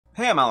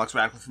Hey, I'm Alex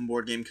Radcliffe from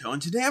Board Game Co,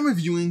 and today I'm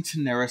reviewing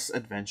Tanares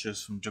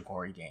Adventures from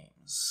Jagori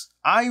Games.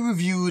 I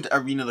reviewed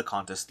Arena the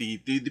Contest, the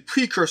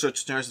precursor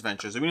to Tanares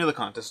Adventures, Arena the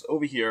Contest,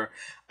 over here.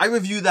 I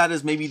reviewed that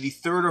as maybe the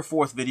third or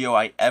fourth video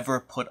I ever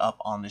put up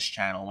on this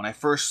channel. When I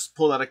first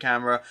pulled out a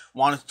camera,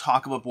 wanted to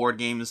talk about board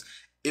games,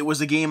 it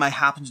was a game I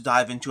happened to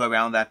dive into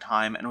around that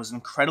time and was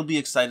incredibly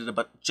excited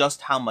about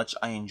just how much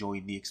I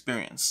enjoyed the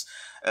experience.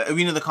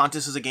 Arena the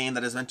Contest is a game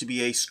that is meant to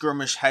be a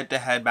skirmish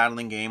head-to-head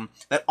battling game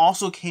that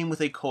also came with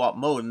a co-op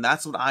mode, and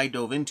that's what I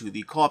dove into,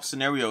 the co-op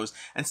scenarios,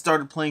 and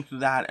started playing through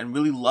that and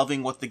really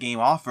loving what the game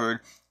offered,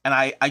 and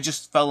I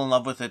just fell in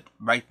love with it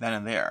right then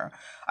and there.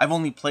 I've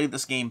only played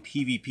this game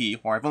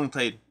PvP, or I've only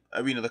played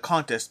Arena the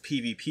Contest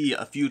PvP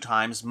a few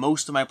times.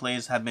 Most of my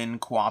plays have been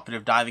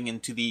cooperative, diving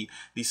into the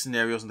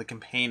scenarios and the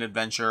campaign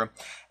adventure,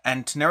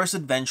 and Tanares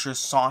Adventures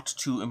sought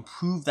to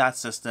improve that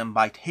system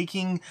by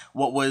taking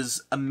what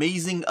was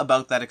amazing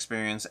about that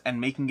experience and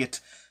making it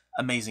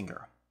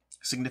amazinger,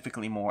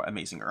 significantly more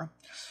amazinger.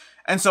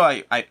 And so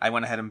I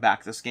went ahead and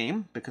backed this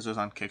game because it was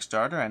on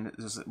Kickstarter, and it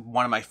was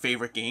one of my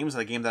favorite games,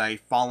 a game that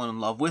I've fallen in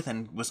love with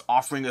and was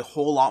offering a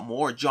whole lot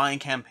more.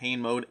 Giant campaign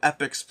mode,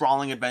 epic,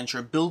 sprawling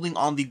adventure, building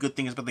on the good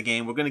things about the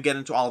game. We're going to get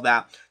into all of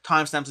that.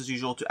 Timestamps as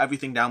usual to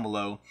everything down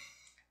below.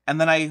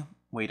 And then I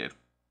waited.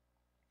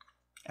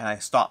 And I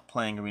stopped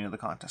playing Arena the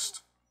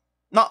Contest.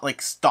 Not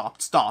like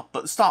stopped,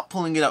 but stopped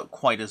pulling it out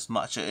quite as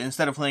much.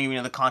 Instead of playing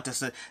Arena the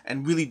Contest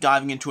and really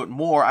diving into it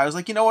more, I was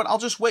like, you know what, I'll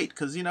just wait,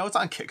 because, you know, it's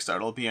on Kickstarter,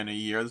 it'll be in a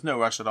year, there's no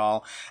rush at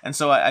all. And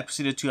so I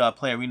proceeded to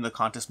play Arena the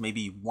Contest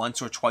maybe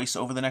once or twice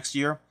over the next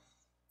year,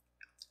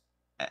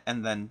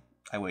 and then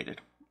I waited.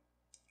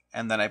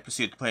 And then I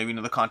proceeded to play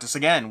Arena the Contest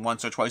again,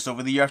 once or twice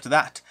over the year after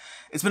that.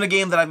 It's been a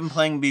game that I've been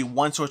playing maybe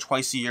once or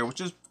twice a year,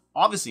 which is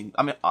obviously,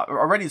 I mean,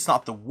 already it's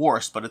not the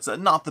worst, but it's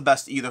not the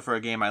best either for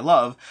a game I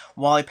love,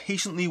 while I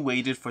patiently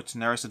waited for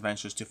Tanares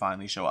Adventures to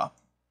finally show up.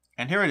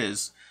 And here it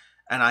is,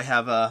 and I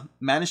have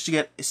managed to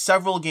get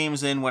several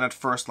games in when it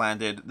first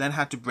landed, then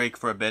had to break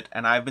for a bit,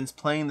 and I've been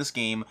playing this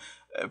game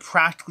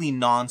practically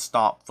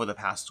non-stop for the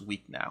past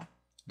week now.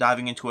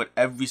 Diving into it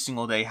every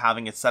single day,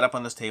 having it set up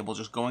on this table,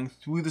 just going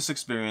through this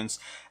experience,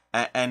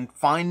 and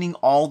finding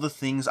all the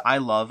things I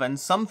love and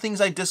some things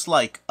I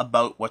dislike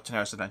about what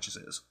Tanares Adventures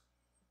is.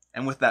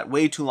 And with that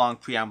way too long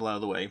preamble out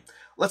of the way,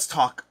 let's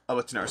talk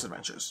about Tanares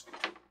Adventures.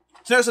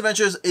 Tanares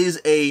Adventures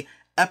is a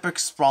epic,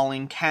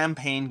 sprawling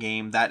campaign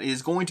game that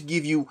is going to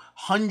give you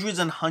hundreds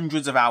and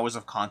hundreds of hours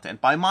of content.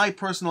 By my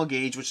personal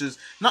gauge, which is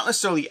not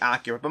necessarily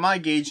accurate, but my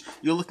gauge,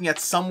 you're looking at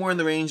somewhere in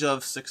the range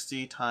of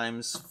 60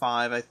 times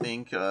 5, I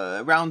think,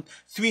 around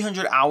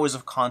 300 hours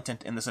of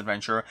content in this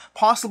adventure,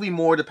 possibly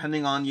more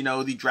depending on, you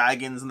know, the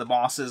dragons and the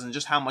bosses and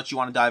just how much you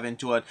want to dive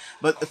into it,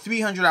 but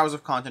 300 hours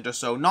of content or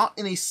so, not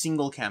in a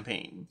single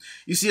campaign.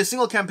 You see, a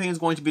single campaign is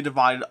going to be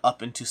divided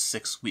up into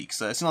 6 weeks.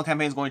 A single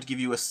campaign is going to give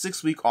you a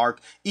 6-week arc,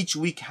 each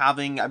week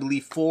having, I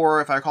believe,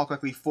 4, if I recall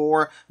correctly,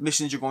 4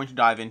 missions you're going to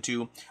dive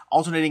into,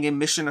 alternating a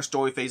mission or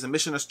story phase, a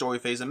mission or story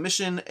phase, a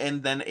mission,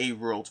 and then a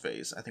world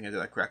phase. I think I did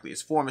that correctly.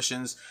 It's 4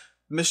 missions: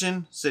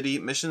 mission, city,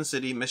 mission,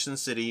 city, mission,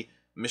 city,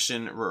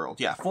 mission, world.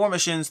 Yeah, 4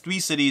 missions, 3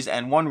 cities,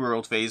 and 1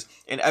 world phase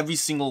in every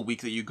single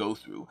week that you go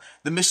through.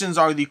 The missions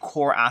are the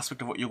core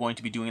aspect of what you're going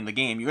to be doing in the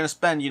game. You're going to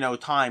spend, you know,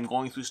 time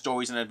going through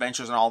stories and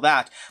adventures and all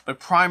that, but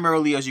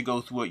primarily as you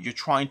go through it, you're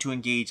trying to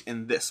engage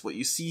in this. What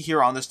you see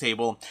here on this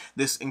table,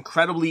 this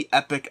incredibly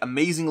epic,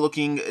 amazing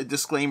looking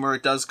disclaimer.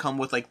 It does come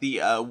with like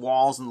the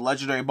walls and the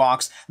legendary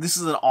box. This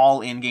is an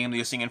all-in game that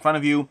you're seeing in front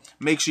of you.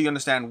 Make sure you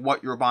understand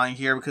what you're buying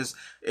here, because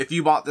if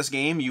you bought this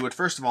game, you would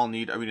first of all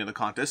need Arena the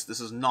Contest. This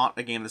is not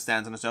a game that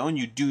stands on its own.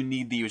 You do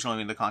need the original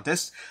Arena the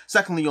Contest.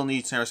 Secondly, you'll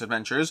need Tanares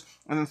Adventures.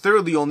 And then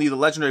thirdly, you'll need the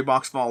legendary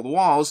box for all the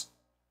walls,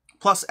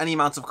 plus any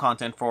amounts of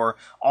content for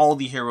all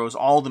the heroes,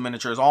 all the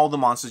miniatures, all the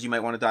monsters you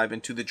might want to dive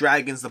into, the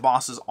dragons, the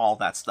bosses, all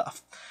that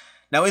stuff.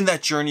 Now, in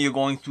that journey, you're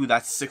going through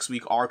that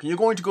 6-week arc, and you're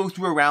going to go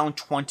through around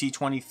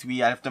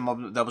 23, I have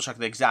to double check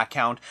the exact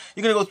count.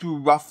 You're going to go through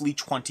roughly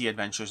 20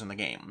 adventures in the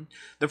game.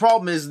 The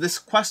problem is this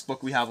quest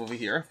book we have over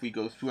here, if we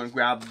go through and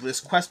grab this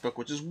quest book,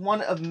 which is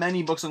one of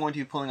many books I'm going to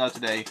be pulling out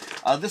today,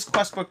 this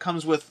quest book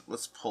comes with,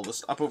 let's pull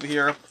this up over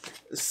here,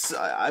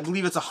 I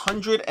believe it's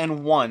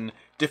 101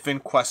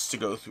 different quests to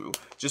go through.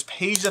 Just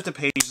page after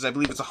pages. I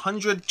believe it's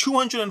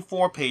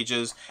 204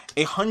 pages.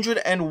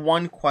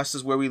 101 quests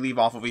is where we leave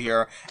off over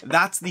here.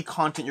 That's the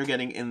content you're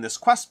getting in this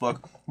quest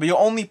book, but you're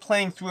only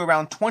playing through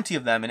around 20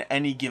 of them in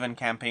any given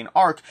campaign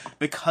arc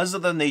because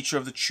of the nature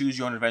of the choose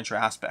your own adventure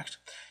aspect.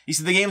 You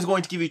see, the game is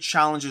going to give you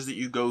challenges that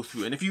you go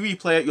through, and if you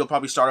replay it, you'll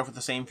probably start off with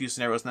the same few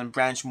scenarios and then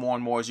branch more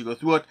and more as you go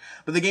through it,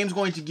 but the game's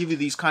going to give you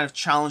these kind of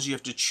challenges you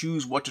have to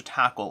choose what to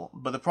tackle.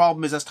 But the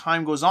problem is, as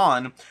time goes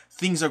on,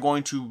 things are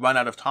going to run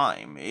out of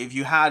time. If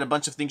you had a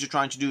bunch of things you're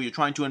trying to do, you're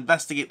trying to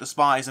investigate the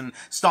spies and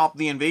stop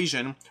the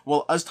invasion,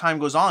 well, as time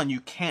goes on,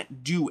 you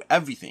can't do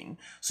everything.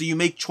 So you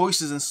make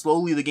choices, and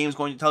slowly the game's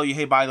going to tell you,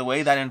 hey, by the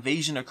way, that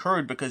invasion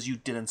occurred because you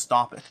didn't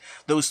stop it.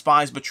 Those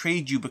spies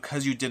betrayed you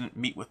because you didn't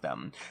meet with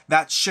them.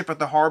 That ship at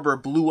the heart harbor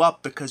blew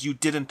up because you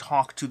didn't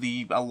talk to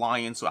the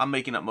Alliance. So I'm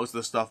making up most of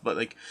the stuff, but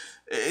like,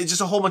 it's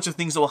just a whole bunch of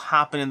things that will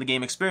happen in the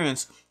game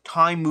experience.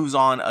 Time moves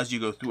on as you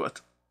go through it.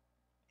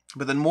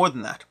 But then more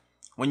than that,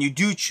 when you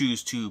do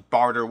choose to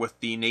barter with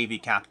the Navy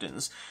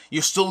captains,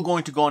 you're still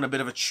going to go on a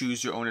bit of a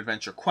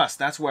choose-your-own-adventure quest.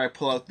 That's where I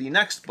pull out the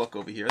next book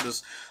over here.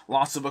 There's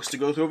lots of books to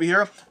go through over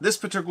here. This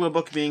particular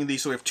book being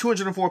so we have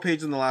 204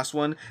 pages in the last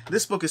one.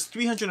 This book is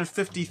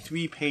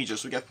 353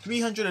 pages. So we got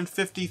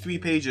 353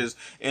 pages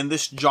in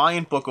this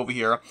giant book over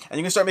here. And you're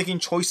going to start making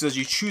choices.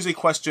 You choose a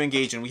quest to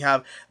engage in. We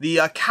have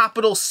the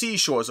capital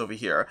seashores over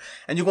here.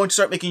 And you're going to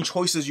start making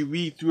choices. You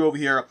read through over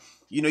here.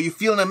 You know, you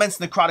feel an immense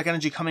necrotic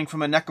energy coming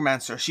from a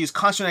necromancer. She is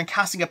concentrating on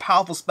casting a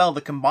powerful spell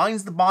that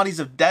combines the bodies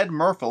of dead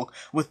merfolk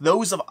with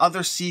those of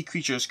other sea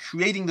creatures,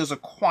 creating those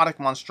aquatic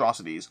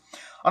monstrosities.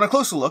 On a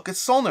closer look,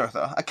 it's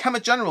Solnertha, a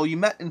Kemet general you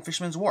met in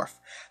Fisherman's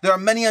Wharf. There are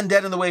many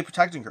undead in the way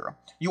protecting her.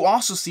 You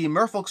also see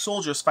merfolk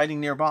soldiers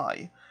fighting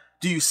nearby.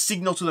 Do you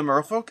signal to the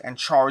merfolk and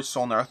charge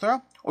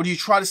Solnertha? Or do you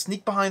try to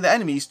sneak behind the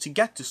enemies to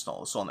get to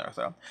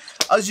Solnertha?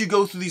 As you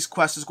go through these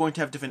quests, it's going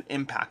to have different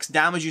impacts.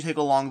 Damage you take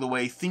along the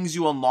way, things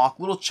you unlock,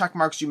 little check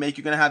marks you make.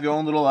 You're going to have your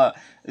own little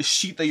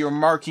sheet that you're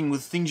marking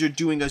with things you're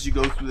doing as you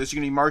go through this.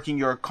 You're going to be marking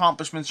your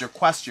accomplishments, your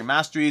quests, your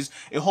masteries,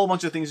 a whole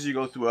bunch of things as you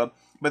go through it.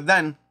 But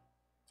then,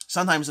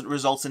 sometimes it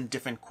results in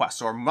different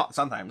quests, or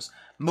sometimes,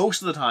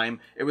 most of the time,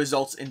 it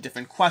results in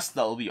different quests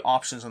that will be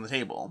options on the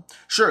table.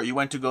 Sure, you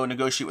went to go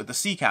negotiate with the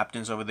sea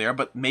captains over there,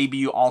 but maybe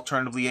you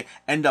alternatively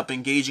end up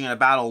engaging in a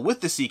battle with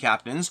the sea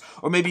captains,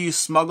 or maybe you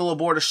smuggle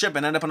aboard a ship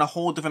and end up on a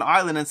whole different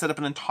island and set up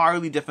an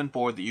entirely different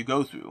board that you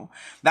go through.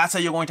 That's how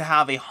you're going to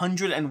have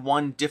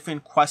 101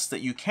 different quests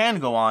that you can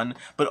go on,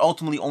 but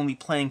ultimately only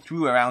playing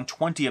through around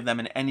 20 of them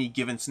in any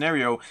given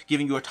scenario,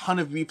 giving you a ton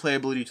of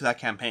replayability to that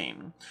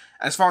campaign.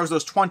 As far as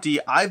those 20,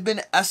 I've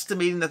been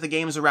estimating that the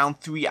game is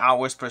around 3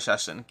 hours per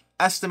session.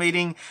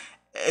 Estimating,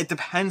 it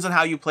depends on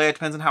how you play, it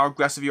depends on how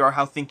aggressive you are,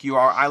 how think you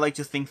are. I like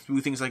to think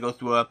through things as I go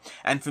through it.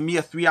 And for me,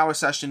 a 3-hour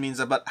session means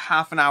about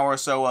half an hour or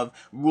so of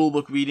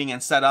rulebook reading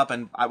and setup.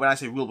 And when I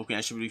say rulebook reading,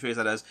 I should rephrase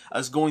that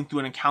as going through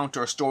an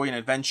encounter, a story, an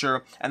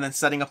adventure, and then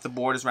setting up the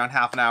board is around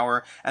half an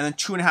hour. And then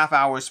 2.5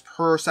 hours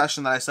per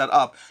session that I set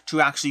up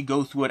to actually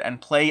go through it and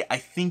play. I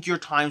think your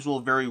times will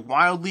vary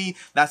wildly.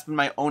 That's been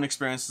my own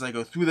experience as I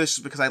go through this,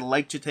 because I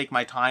like to take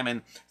my time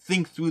and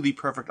think through the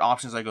perfect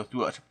options as I go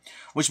through it.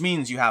 Which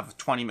means you have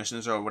 20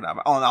 missions or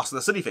whatever. Oh, and also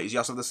the city phase. You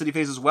also have the city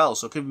phase as well,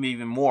 so it could be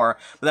even more.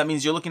 But that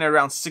means you're looking at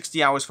around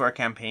 60 hours for a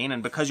campaign,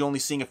 and because you're only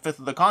seeing a fifth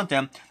of the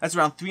content, that's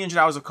around 300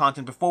 hours of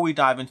content before we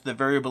dive into the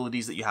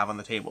variabilities that you have on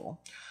the table.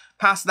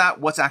 Past that,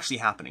 what's actually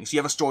happening? So you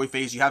have a story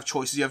phase, you have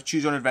choices, you have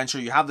choose your own adventure,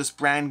 you have this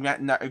grand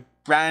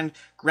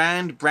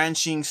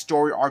branching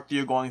story arc that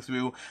you're going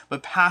through.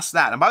 But past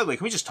that, and by the way,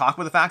 can we just talk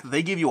about the fact that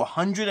they give you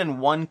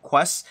 101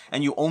 quests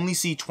and you only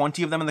see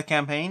 20 of them in the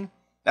campaign?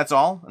 That's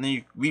all, and then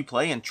you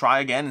replay and try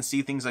again and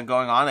see things that are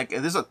going on. Like,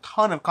 there's a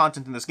ton of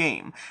content in this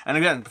game. And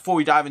again, before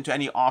we dive into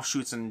any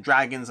offshoots and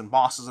dragons and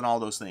bosses and all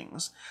those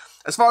things.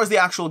 As far as the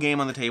actual game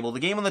on the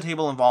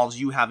table involves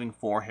you having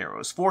 4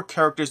 heroes, 4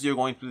 characters that you're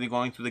going through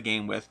the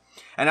game with.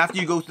 And after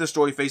you go through the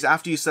story phase,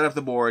 after you set up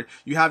the board,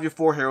 you have your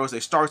 4 heroes,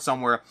 they start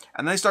somewhere,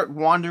 and then they start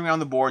wandering around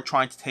the board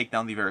trying to take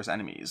down the various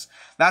enemies.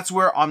 That's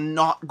where I'm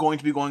not going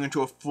to be going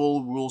into a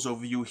full rules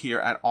overview here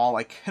at all.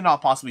 I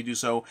cannot possibly do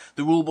so.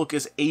 The rulebook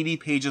is 80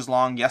 pages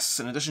long, yes,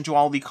 in addition to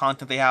all the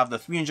content they have, the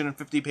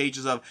 350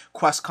 pages of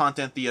quest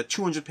content, the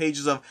 200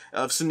 pages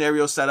of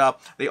scenario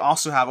setup. They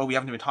also have, we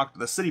haven't even talked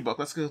about the city book.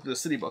 Let's go through the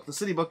city book. The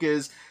city book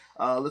is,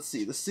 let's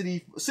see, the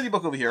city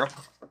book over here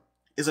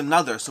is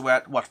another, so we're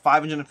at, what,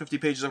 550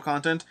 pages of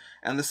content,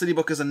 and the city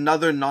book is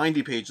another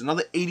 90 pages,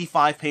 another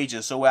 85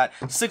 pages, so we're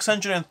at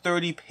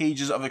 630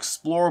 pages of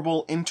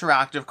explorable,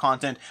 interactive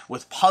content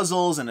with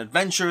puzzles and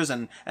adventures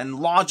and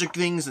logic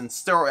things and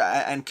story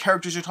and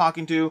characters you're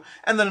talking to,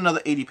 and then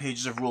another 80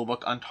 pages of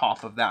rulebook on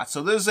top of that.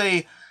 So there's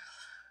a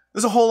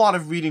whole lot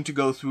of reading to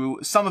go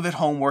through, some of it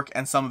homework,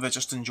 and some of it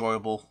just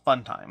enjoyable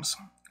fun times.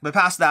 But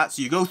past that,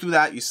 so you go through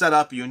that, you set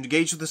up, you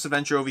engage with this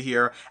adventure over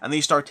here, and then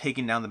you start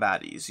taking down the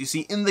baddies. You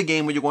see, in the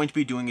game, what you're going to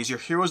be doing is your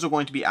heroes are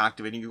going to be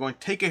activating. You're going to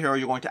take a hero,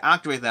 you're going to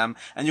activate them,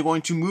 and you're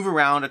going to move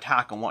around,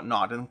 attack, and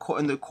whatnot. And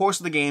in the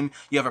course of the game,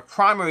 you have a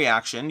primary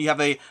action, you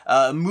have a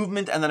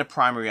movement, and then a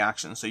primary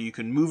action. So you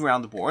can move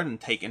around the board and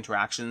take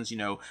interactions,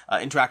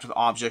 interact with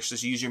objects,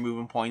 just use your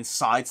movement points,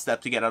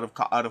 sidestep to get out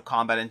of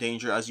combat and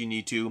danger as you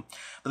need to.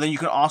 But then you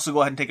can also go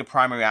ahead and take a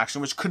primary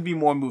action, which could be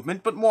more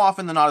movement, but more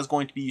often than not is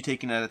going to be you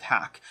taking an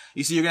attack.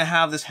 You see, you're going to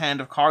have this hand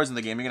of cards in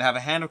the game. You're going to have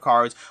a hand of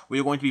cards where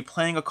you're going to be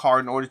playing a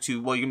card in order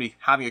to, well, you're going to be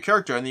having a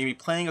character, and then you're going to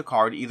be playing a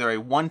card, either a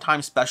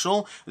one-time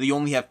special that you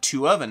only have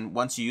 2 of, and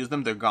once you use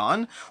them, they're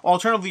gone. Or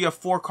alternatively, you have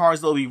 4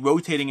 cards that will be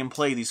rotating in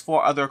play. These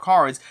 4 other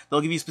cards,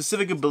 they'll give you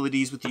specific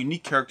abilities with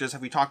unique characters.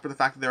 Have we talked about the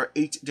fact that there are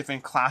 8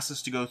 different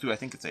classes to go through? I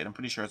think it's 8. I'm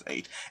pretty sure it's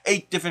 8.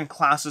 8 different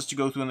classes to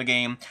go through in the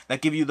game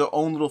that give you their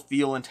own little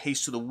feel and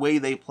taste to the way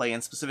they play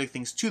and specific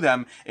things to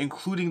them,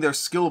 including their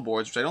skill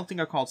boards, which I don't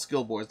think are called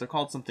skill boards. They're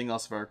called something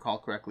else, if I recall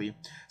correctly,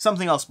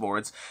 something else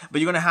boards.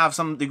 But you're going to have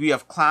some degree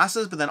of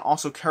classes, but then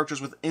also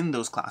characters within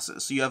those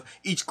classes. So you have,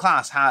 each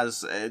class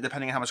has,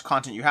 depending on how much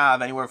content you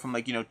have, anywhere from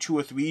like, 2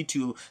 or 3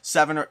 to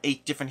 7 or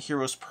 8 different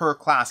heroes per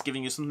class,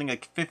 giving you something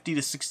like 50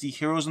 to 60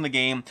 heroes in the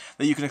game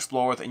that you can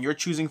explore with, and you're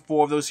choosing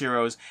 4 of those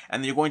heroes,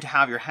 and then you're going to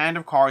have your hand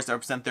of cards that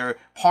represent their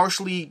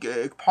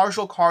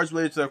partial cards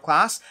related to their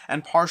class,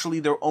 and partially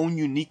their own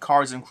unique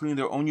cards, including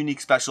their own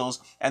unique specials,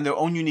 and their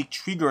own unique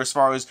trigger as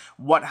far as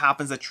what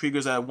happens that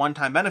triggers a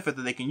one-time benefit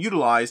that they can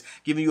utilize,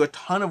 giving you a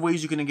ton of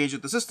ways you can engage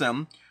with the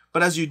system.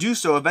 But as you do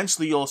so,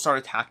 eventually you'll start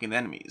attacking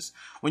enemies.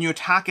 When you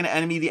attack an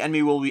enemy, the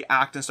enemy will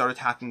react and start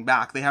attacking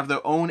back. They have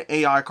their own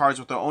AI cards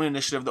with their own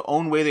initiative, their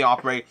own way they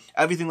operate,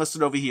 everything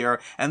listed over here,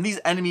 and these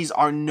enemies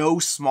are no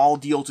small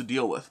deal to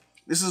deal with.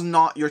 This is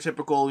not your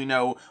typical,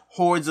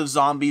 hordes of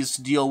zombies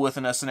to deal with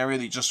in a scenario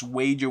that you just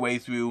wade your way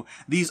through.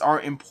 These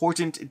are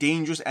important,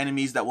 dangerous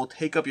enemies that will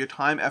take up your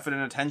time, effort,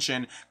 and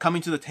attention,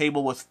 coming to the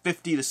table with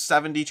 50 to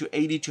 70 to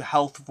 80 to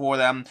health for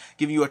them,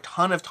 giving you a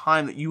ton of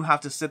time that you have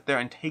to sit there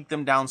and take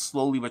them down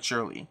slowly but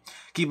surely.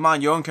 Keep in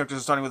mind, your own characters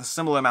are starting with a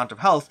similar amount of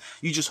health.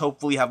 You just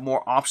hopefully have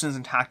more options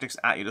and tactics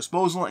at your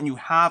disposal, and you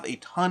have a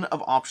ton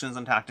of options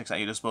and tactics at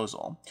your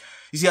disposal.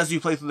 You see, as you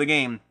play through the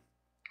game,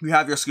 you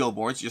have your skill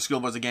boards. Your skill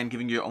boards, again,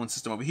 giving you your own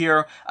system over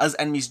here. As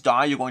enemies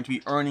die, you're going to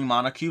be earning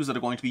mana cubes that are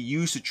going to be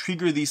used to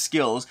trigger these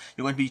skills.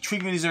 You're going to be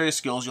triggering these various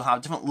skills. You'll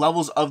have different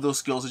levels of those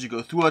skills as you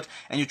go through it,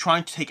 and you're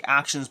trying to take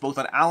actions both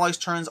on allies'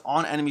 turns,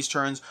 on enemies'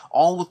 turns,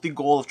 all with the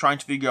goal of trying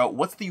to figure out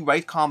what's the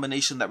right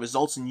combination that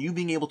results in you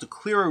being able to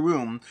clear a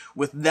room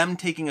with them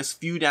taking as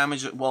few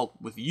damage, well,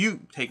 with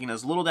you taking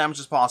as little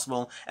damage as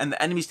possible, and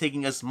the enemies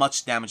taking as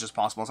much damage as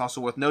possible. It's also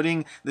worth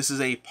noting, this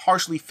is a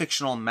partially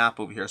fictional map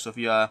over here, so if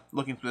you're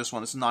looking through this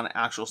one, this is not an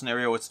actual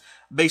scenario. It's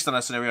based on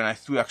a scenario, and I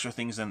threw extra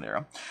things in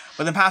there.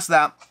 But then past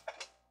that,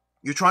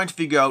 you're trying to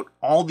figure out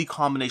all the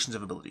combinations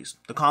of abilities,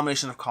 the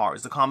combination of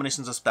cards, the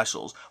combinations of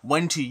specials,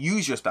 when to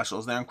use your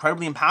specials. They're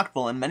incredibly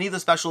impactful, and many of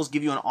the specials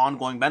give you an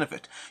ongoing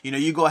benefit.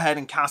 You go ahead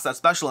and cast that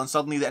special, and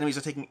suddenly the enemies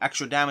are taking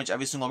extra damage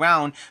every single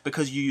round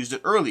because you used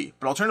it early.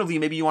 But alternatively,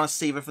 maybe you want to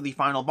save it for the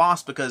final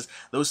boss, because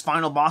those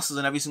final bosses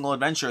in every single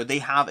adventure, they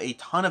have a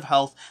ton of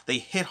health, they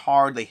hit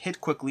hard, they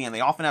hit quickly, and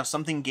they often have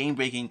something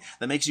game-breaking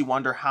that makes you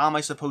wonder, how am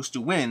I supposed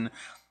to win?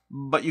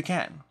 But you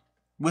can.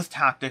 With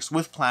tactics,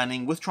 with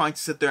planning, with trying to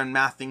sit there and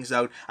math things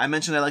out. I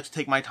mentioned I like to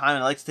take my time,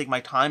 and I like to take my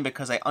time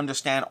because I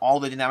understand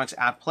all the dynamics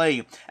at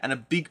play, and a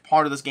big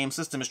part of this game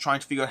system is trying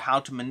to figure out how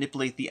to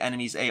manipulate the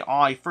enemy's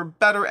AI, for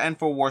better and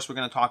for worse. We're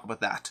going to talk about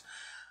that.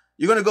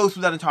 You're going to go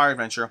through that entire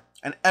adventure,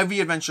 and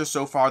every adventure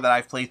so far that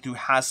I've played through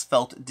has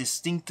felt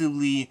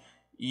distinctively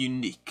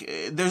unique.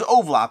 There's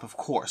overlap, of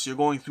course. You're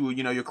going through,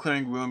 you're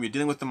clearing room, you're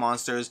dealing with the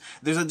monsters.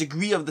 There's a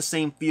degree of the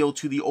same feel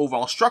to the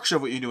overall structure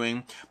of what you're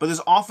doing, but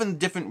there's often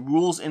different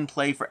rules in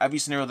play for every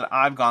scenario that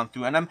I've gone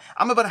through. And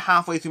I'm about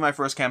halfway through my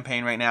first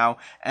campaign right now,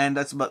 and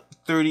that's about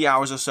 30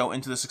 hours or so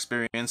into this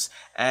experience,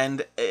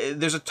 and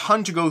there's a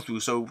ton to go through.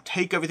 So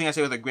take everything I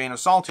say with a grain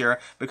of salt here,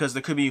 because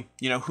there could be,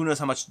 who knows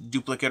how much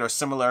duplicate or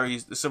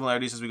similarities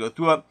as we go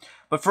through it.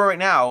 But for right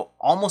now,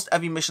 almost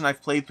every mission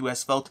I've played through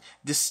has felt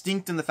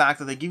distinct in the fact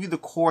that they give you the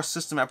core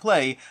system at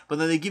play, but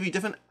then they give you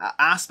different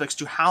aspects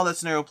to how that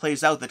scenario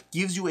plays out that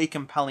gives you a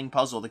compelling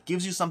puzzle, that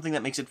gives you something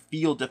that makes it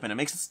feel different. It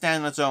makes it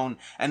stand on its own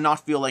and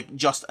not feel like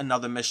just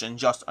another mission,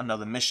 just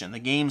another mission. The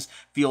games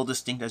feel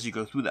distinct as you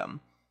go through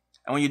them.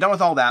 And when you're done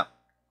with all that,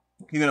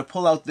 you're going to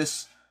pull out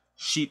this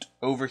sheet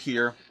over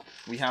here.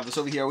 We have this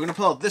over here. We're going to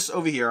pull out this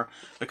over here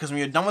because when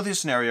you're done with your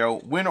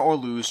scenario, win or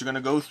lose, you're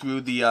going to go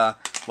through the,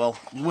 well,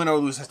 win or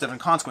lose has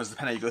different consequences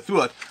depending on how you go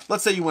through it.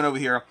 Let's say you win over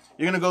here.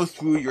 You're going to go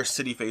through your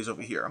city phase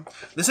over here.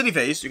 The city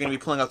phase, you're going to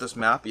be pulling out this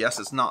map. Yes,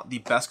 it's not the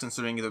best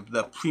considering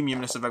the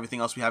premiumness of everything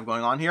else we have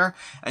going on here.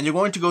 And you're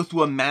going to go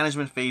through a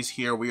management phase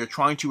here where you're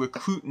trying to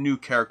recruit new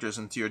characters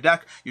into your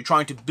deck. You're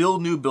trying to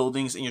build new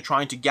buildings, and you're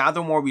trying to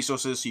gather more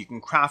resources so you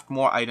can craft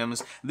more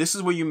items. This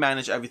is where you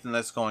manage everything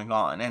that's going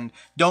on. And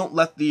don't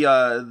let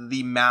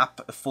the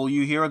map fool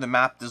you here. The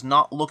map does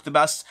not look the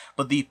best,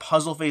 but the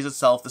puzzle phase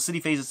itself, the city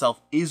phase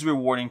itself, is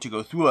rewarding to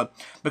go through it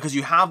because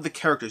you have the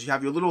characters. You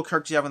have your little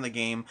characters you have in the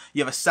game.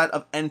 You have a set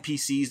of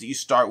NPCs that you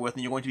start with,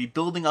 and you're going to be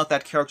building out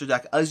that character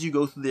deck as you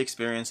go through the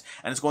experience,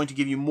 and it's going to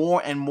give you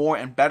more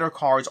and better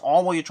cards,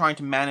 all while you're trying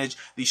to manage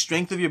the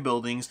strength of your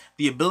buildings,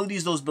 the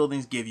abilities those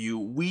buildings give you,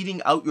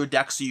 weeding out your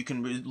deck so you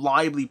can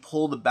reliably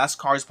pull the best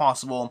cards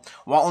possible,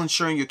 while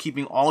ensuring you're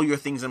keeping all your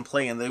things in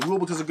play. And the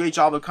rulebook does a great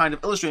job of kind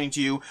of illustrating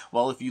to you,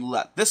 well, if you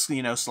let this,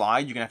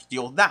 slide, you're going to have to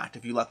deal with that.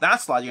 If you let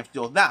that slide, you have to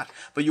deal with that.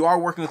 But you are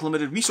working with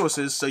limited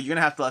resources, so you're going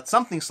to have to let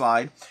something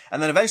slide,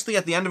 and then eventually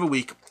at the end of a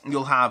week,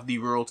 you'll have the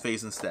rerolled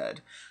phase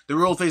instead. The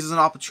rerolled phase is an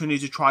opportunity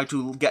to try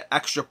to get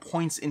extra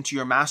points into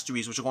your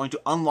masteries, which are going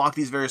to unlock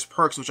these various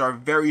perks, which are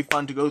very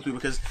fun to go through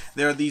because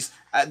there are these,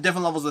 at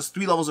different levels, there's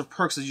 3 levels of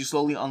perks as you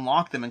slowly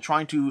unlock them, and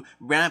trying to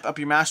ramp up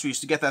your masteries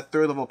to get that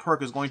 3rd level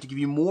perk is going to give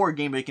you more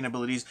game-breaking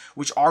abilities,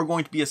 which are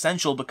going to be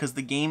essential because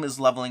the game is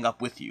leveling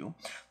up with you.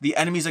 The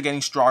enemies are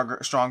getting stronger,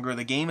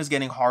 the game is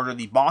getting harder,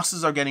 the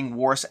bosses are getting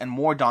worse and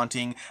more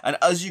daunting, and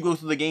as you go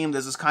through the game,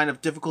 there's this kind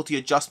of difficulty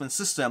adjustment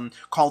system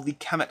called the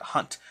Kemet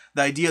Hunt.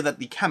 The idea that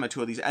the Kemet,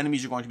 who are these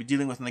enemies you're going to be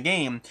dealing with in the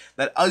game,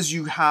 that as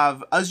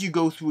you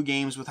go through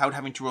games without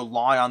having to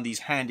rely on these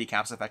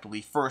handicaps,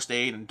 effectively first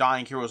aid and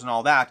dying heroes and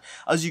all that,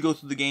 as you go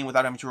through the game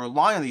without having to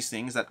rely on these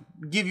things that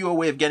give you a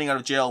way of getting out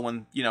of jail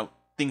when, you know,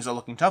 things are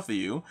looking tough for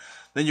you,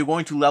 then you're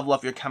going to level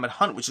up your Kemet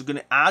Hunt, which is going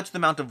to add to the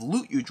amount of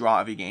loot you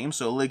draw every game,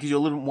 so it gives you a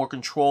little bit more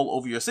control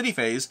over your city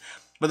phase,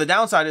 but the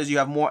downside is you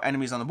have more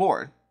enemies on the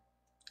board.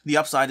 The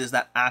upside is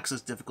that acts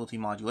as difficulty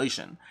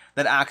modulation.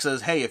 That acts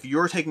as, hey, if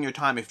you're taking your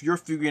time, if you're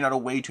figuring out a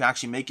way to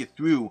actually make it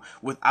through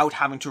without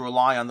having to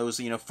rely on those,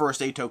 you know,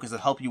 first aid tokens that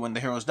help you when the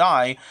heroes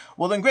die,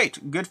 well then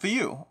great, good for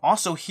you.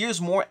 Also,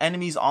 here's more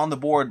enemies on the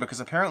board because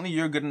apparently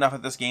you're good enough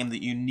at this game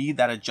that you need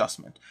that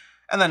adjustment.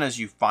 And then as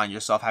you find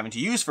yourself having to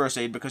use first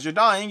aid because you're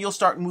dying, you'll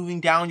start moving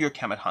down your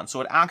Kemet Hunt.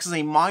 So it acts as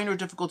a minor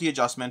difficulty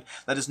adjustment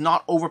that is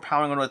not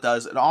overpowering on what it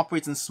does. It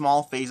operates in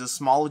small phases,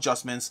 small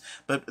adjustments,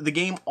 but the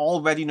game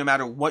already, no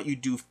matter what you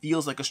do,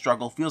 feels like a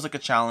struggle, feels like a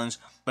challenge,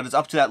 but it's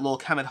up to that little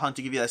Kemet Hunt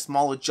to give you that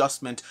small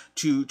adjustment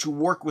to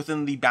work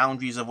within the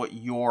boundaries of what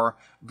you're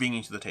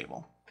bringing to the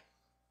table.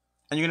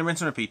 And you're going to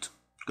rinse and repeat.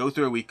 Go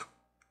through a week,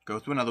 go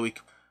through another week,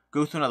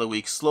 go through another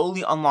week,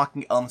 slowly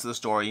unlocking elements of the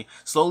story,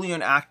 slowly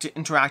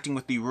interacting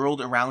with the world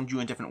around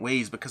you in different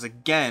ways, because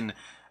again,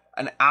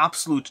 an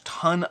absolute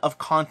ton of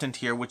content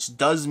here, which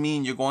does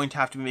mean you're going to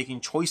have to be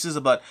making choices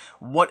about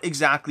what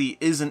exactly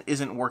is and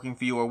isn't working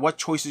for you, or what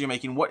choices you're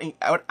making, what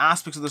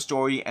aspects of the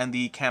story and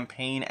the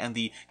campaign and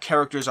the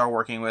characters are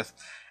working with.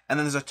 And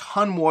then there's a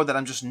ton more that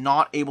I'm just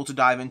not able to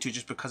dive into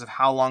just because of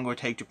how long it would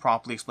take to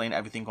properly explain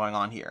everything going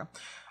on here.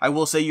 I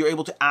will say you're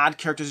able to add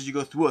characters as you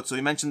go through it. So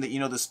you mentioned that,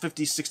 you know, there's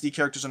 50, 60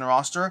 characters on a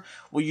roster.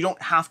 Well, you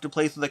don't have to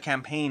play through the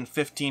campaign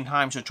 15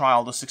 times to try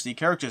all the 60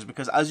 characters,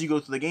 because as you go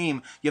through the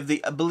game, you have the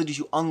ability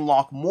to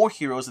unlock more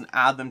heroes and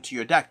add them to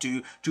your deck,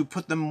 to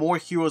put them more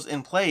heroes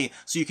in play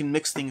so you can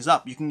mix things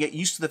up. You can get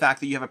used to the fact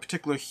that you have a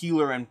particular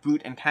healer and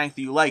brute and tank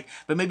that you like,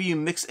 but maybe you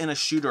mix in a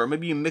shooter, or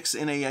maybe you mix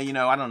in a, you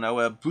know, I don't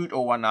know, a brute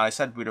or whatnot. I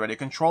said brute already, a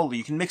controller.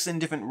 You can mix in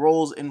different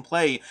roles in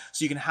play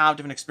so you can have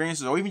different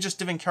experiences, or even just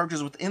different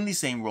characters within the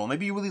same role.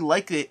 Maybe you really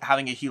like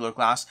having a healer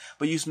class,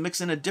 but you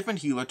mix in a different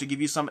healer to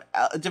give you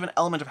a different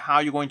element of how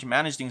you're going to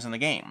manage things in the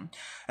game.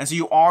 And so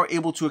you are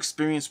able to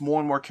experience more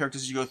and more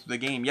characters as you go through the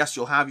game. Yes,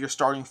 you'll have your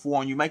starting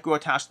 4 and you might grow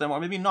attached to them, or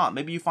maybe not.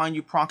 Maybe you find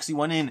you proxy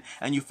one in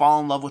and you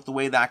fall in love with the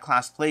way that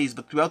class plays,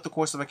 but throughout the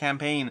course of a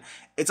campaign,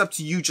 it's up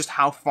to you just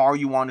how far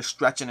you want to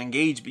stretch and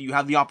engage, but you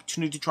have the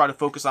opportunity to try to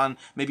focus on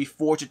maybe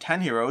 4 to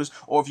 10 heroes,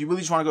 or if you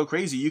really just want to go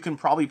crazy, you can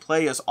probably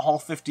play as all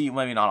 50,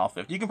 maybe not all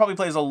 50, you can probably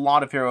play as a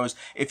lot of heroes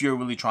if you're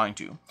really trying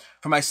to.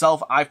 For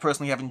myself, I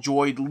personally have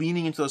enjoyed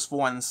leaning into those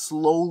 4 and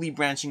slowly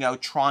branching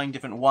out, trying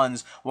different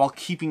ones while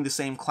keeping the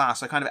same class.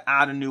 So I kind of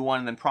add a new one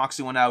and then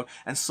proxy one out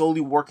and slowly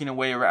working a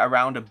way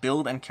around a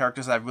build and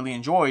characters that I've really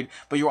enjoyed,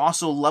 but you're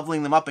also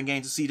leveling them up and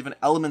getting to see different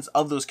elements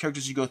of those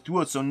characters as you go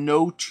through it, so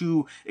no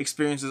 2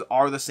 experiences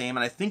are the same.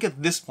 And I think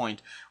at this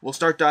point, we'll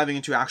start diving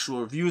into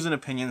actual reviews and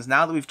opinions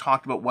now that we've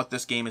talked about what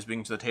this game is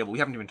bringing to the table. We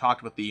haven't even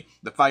talked about the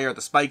fire,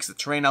 the spikes, the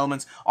terrain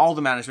elements, all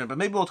the management, but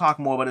maybe we'll talk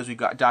more about it as we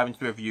dive into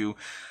the review.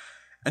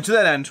 And to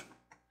that end,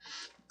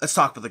 let's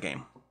talk about the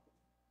game.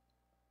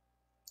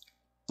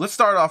 Let's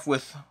start off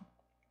with...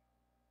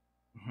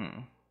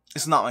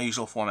 This is not my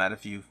usual format,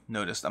 if you've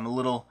noticed. I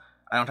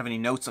don't have any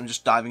notes, I'm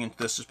just diving into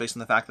this just based on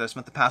the fact that I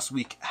spent the past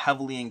week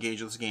heavily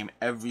engaged with this game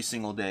every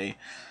single day.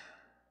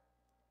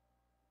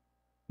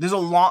 There's a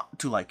lot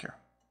to like here.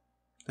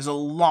 There's a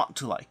lot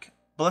to like.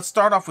 But let's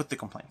start off with the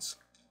complaints.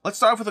 Let's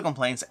start off with the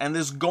complaints, and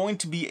there's going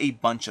to be a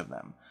bunch of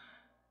them.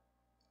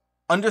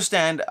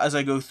 Understand, as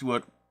I go through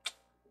it,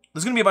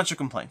 there's going to be a bunch of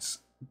complaints.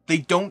 They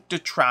don't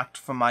detract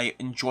from my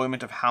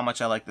enjoyment of how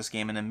much I like this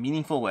game in a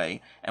meaningful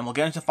way, and we'll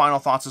get into final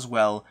thoughts as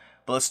well,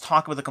 but let's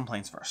talk about the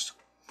complaints first.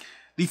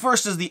 The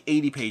first is the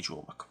 80-page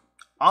rulebook.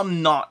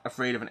 I'm not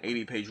afraid of an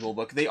 80-page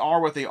rulebook. They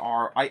are what they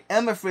are. I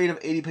am afraid of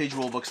 80-page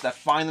rulebooks that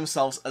find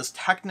themselves as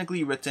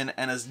technically written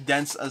and as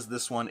dense as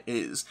this one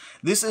is.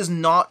 This is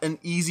not an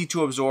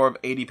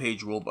easy-to-absorb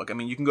 80-page rulebook. I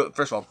mean, you can go,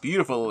 first of all,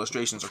 beautiful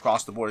illustrations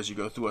across the board as you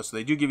go through it, so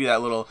they do give you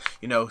that little,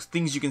 you know,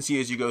 things you can see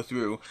as you go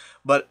through.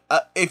 But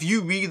if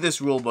you read this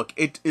rulebook,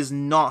 it is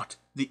not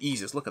the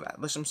easiest. Look at that.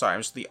 I'm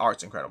sorry, the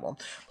art's incredible.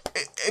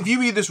 If you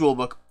read this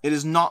rulebook, it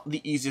is not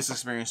the easiest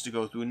experience to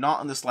go through,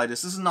 not in the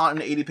slightest. This is not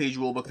an 80-page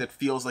rulebook that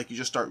feels like you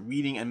just start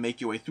reading and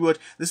make your way through it.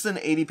 This is an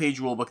 80-page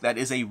rulebook that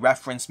is a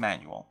reference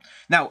manual.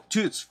 Now,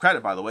 to its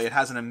credit, by the way, it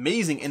has an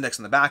amazing index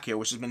in the back here,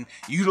 which has been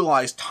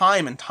utilized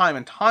time and time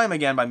and time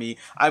again by me.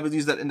 I would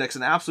use that index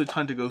an absolute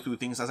ton to go through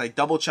things as I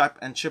double check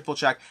and triple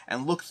check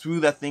and look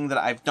through that thing that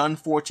I've done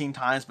 14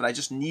 times, but I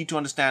just need to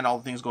understand all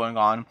the things going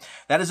on.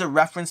 That is a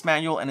reference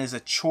manual and is a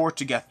chore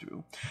to get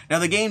through. Now,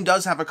 the game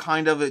does have a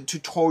kind of a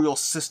tutorial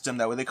system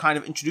that where they kind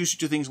of introduce you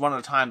to things one at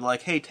a time. They're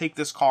like, hey, take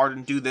this card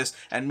and do this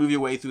and move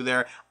your way through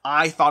there.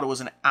 I thought it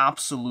was an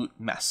absolute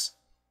mess.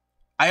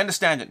 I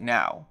understand it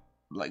now.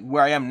 Like,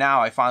 where I am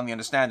now, I finally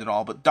understand it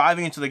all. But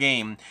diving into the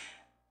game,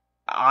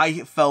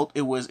 I felt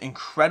it was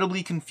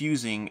incredibly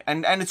confusing.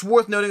 And it's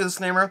worth noting as a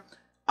disclaimer,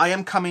 I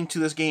am coming to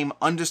this game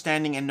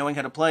understanding and knowing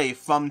how to play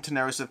from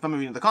Tanares, from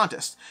Arena of the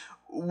Contest,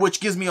 which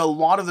gives me a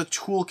lot of the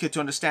toolkit to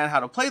understand how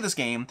to play this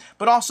game,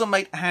 but also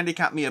might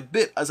handicap me a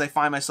bit as I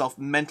find myself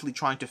mentally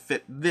trying to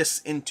fit this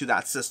into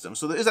that system.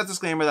 So there is that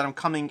disclaimer that I'm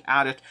coming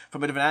at it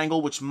from a different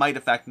angle, which might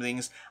affect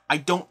things. I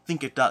don't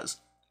think it does.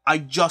 I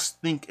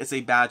just think it's a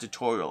bad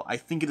tutorial. I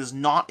think it is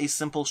not a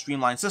simple,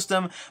 streamlined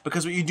system,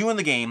 because what you do in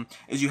the game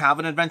is you have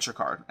an adventure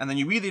card, and then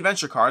you read the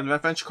adventure card, and the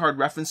adventure card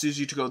references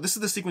you to go, this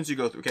is the sequence you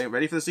go through, okay?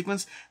 Ready for the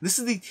sequence? This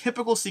is the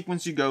typical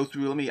sequence you go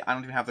through. I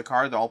don't even have the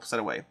card, they're all set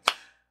away.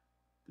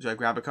 Do I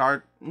grab a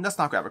card? Let's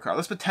not grab a card.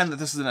 Let's pretend that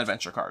this is an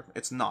adventure card.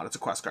 It's not. It's a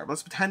quest card. But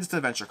let's pretend it's an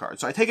adventure card.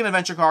 So I take an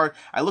adventure card,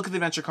 I look at the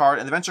adventure card,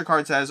 and the adventure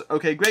card says,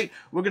 okay, great,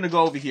 we're going to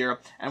go over here,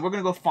 and we're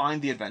going to go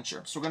find the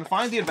adventure. So we're going to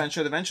find the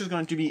adventure. The adventure is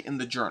going to be in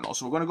the journal.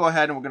 So we're going to go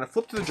ahead and we're going to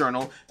flip to the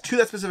journal to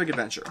that specific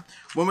adventure.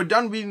 When we're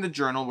done reading the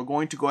journal, we're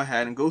going to go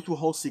ahead and go through a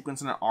whole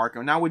sequence in an arc,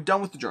 and now we're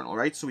done with the journal,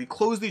 right? So we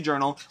close the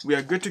journal. We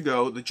are good to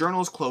go. The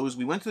journal is closed.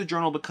 We went to the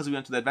journal because we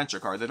went to the adventure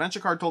card. The adventure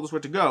card told us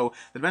where to go.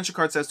 The adventure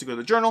card says to go to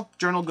the journal.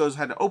 Journal goes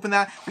ahead and open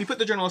that. We put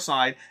the journal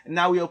aside, and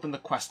now we open the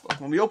quest book.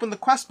 When we open the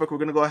quest book, we're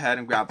going to go ahead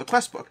and grab the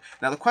quest book.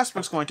 Now the quest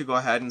book's going to go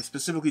ahead and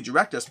specifically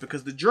direct us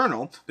because the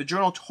journal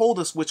told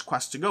us which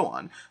quest to go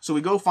on. So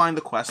we go find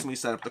the quest and we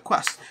set up the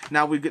quest.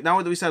 Now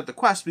that we set up the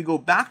quest, we go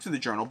back to the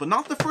journal, but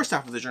not the first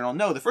half of the journal.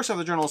 No, the first half of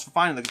the journal is for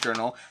finding the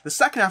journal. The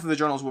second half of the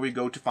journal is where we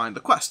go to find the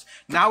quest.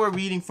 Now we're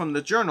reading from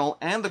the journal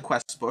and the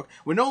quest book.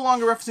 We're no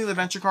longer referencing the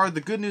adventure card.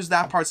 The good news,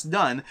 that part's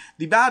done.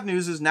 The bad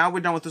news is now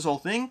we're done with this whole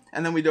thing,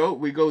 and then we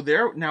go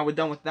there. Now we're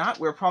done with that.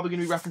 We're probably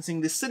going to be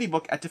referencing the city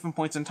book at different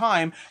points in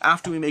time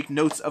after we make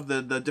notes of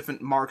the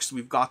different marks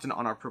we've gotten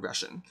on our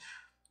progression.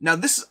 Now,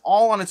 this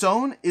all on its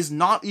own is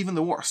not even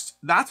the worst.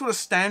 That's what a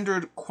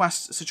standard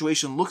quest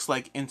situation looks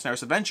like in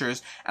Tanares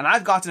Adventures, and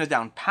I've gotten it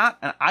down pat,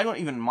 and I don't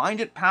even mind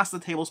it past the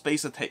table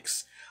space it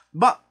takes.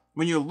 But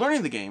when you're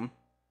learning the game,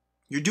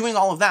 you're doing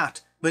all of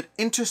that, but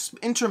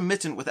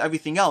intermittent with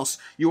everything else,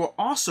 you are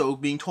also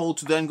being told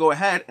to then go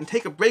ahead and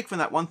take a break from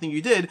that one thing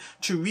you did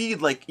to read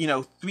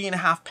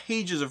 3.5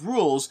 pages of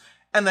rules,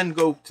 and then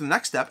go to the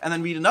next step, and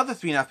then read another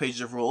 3.5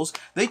 pages of rules.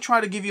 They try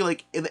to give you the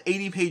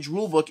 80-page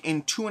rule book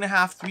in 2.5,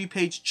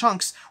 3-page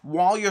chunks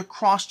while you're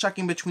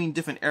cross-checking between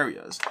different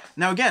areas.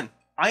 Now again,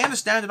 I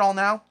understand it all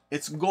now.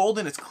 It's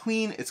golden, it's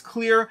clean, it's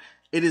clear.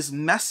 It is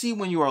messy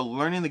when you are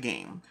learning the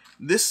game.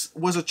 This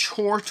was a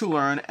chore to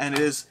learn, and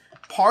it is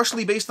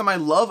partially based on my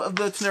love of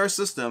the Tanares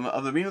system,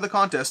 of the Arena of the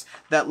Contest,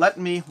 that let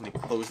me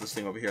close this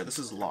thing over here. This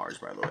is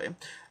large, by the way.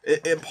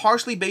 It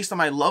partially based on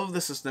my love of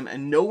the system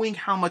and knowing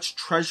how much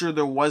treasure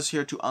there was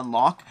here to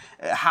unlock,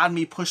 it had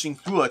me pushing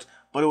through it,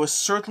 but it was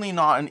certainly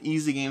not an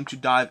easy game to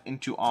dive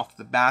into off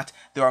the bat.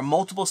 There are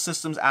multiple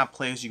systems at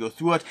play as you go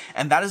through it,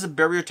 and that is a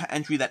barrier to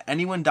entry that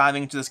anyone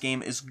diving into this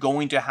game is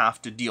going to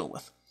have to deal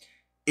with.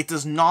 It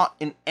does not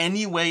in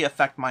any way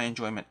affect my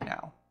enjoyment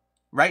now.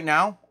 Right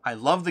now, I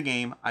love the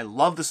game, I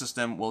love the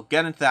system, we'll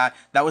get into that.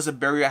 That was a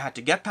barrier I had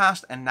to get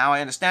past, and now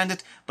I understand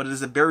it, but it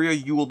is a barrier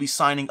you will be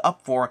signing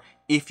up for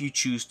if you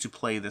choose to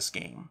play this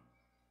game.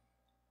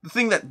 The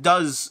thing that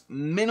does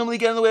minimally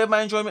get in the way of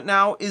my enjoyment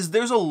now is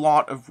there's a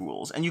lot of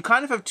rules, and you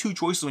kind of have two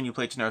choices when you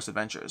play Tanares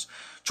Adventures.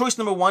 Choice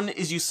number one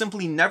is you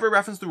simply never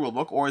reference the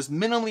rulebook, or as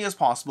minimally as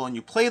possible, and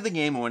you play the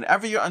game, and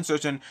whenever you're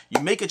uncertain,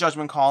 you make a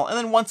judgment call, and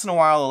then once in a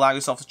while allow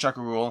yourself to check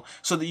a rule,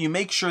 so that you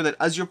make sure that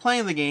as you're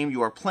playing the game,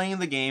 you are playing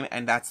the game,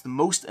 and that's the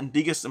most and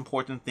biggest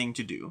important thing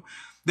to do.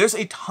 There's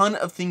a ton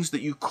of things that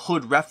you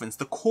could reference.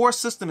 The core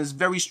system is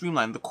very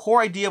streamlined. The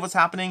core idea of what's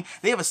happening,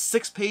 they have a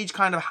 6-page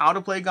kind of how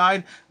to play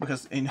guide,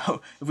 because,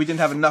 if we didn't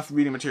have enough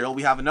reading material,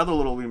 we have another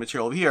little reading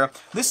material over here.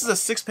 This is a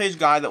 6-page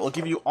guide that will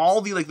give you all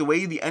the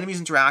way the enemies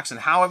interact and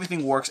how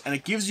everything works, and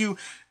it gives you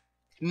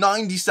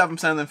 97%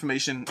 of the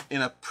information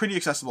in a pretty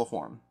accessible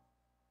form.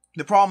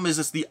 The problem is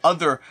it's the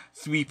other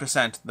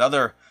 3%, the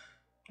other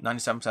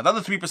 97%. The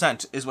other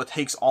 3% is what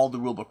takes all the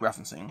rulebook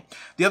referencing.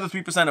 The other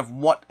 3% of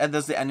what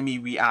does the enemy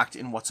react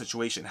in what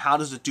situation? How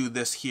does it do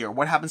this here?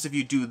 What happens if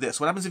you do this?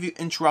 What happens if you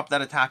interrupt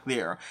that attack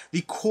there?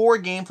 The core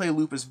gameplay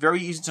loop is very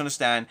easy to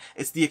understand.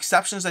 It's the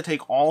exceptions that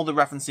take all the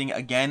referencing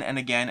again and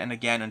again and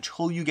again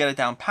until you get it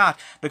down pat,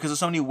 because there's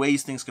so many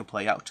ways things can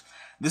play out.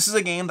 This is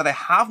a game that I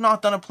have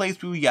not done a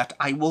playthrough yet.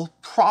 I will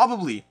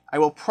probably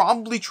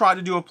try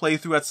to do a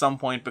playthrough at some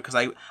point because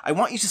I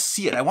want you to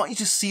see it. I want you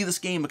to see this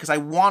game because I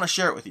want to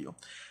share it with you.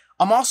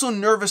 I'm also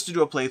nervous to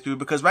do a playthrough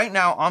because right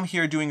now I'm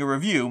here doing a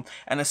review,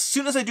 and as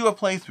soon as I do a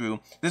playthrough,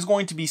 there's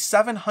going to be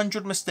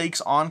 700 mistakes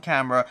on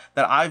camera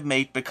that I've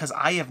made because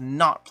I have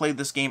not played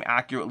this game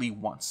accurately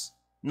once.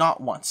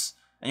 Not once.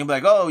 And you'll be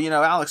like, oh, you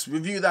know, Alex,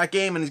 review that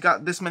game and he's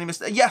got this many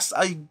mistakes. Yes,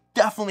 I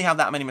definitely have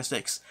that many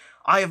mistakes.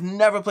 I have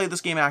never played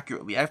this game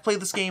accurately. I've played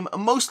this game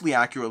mostly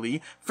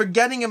accurately,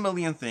 forgetting a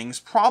million things,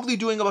 probably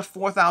doing about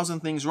 4,000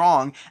 things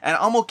wrong, and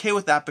I'm okay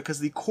with that because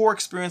the core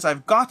experience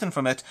I've gotten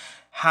from it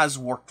has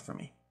worked for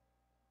me.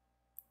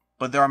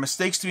 But there are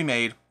mistakes to be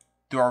made,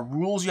 there are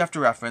rules you have to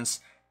reference,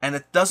 and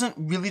it doesn't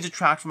really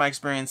detract from my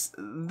experience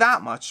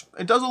that much.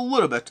 It does a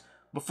little bit,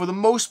 but for the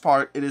most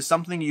part, it is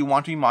something you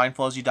want to be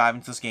mindful as you dive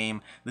into this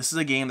game. This is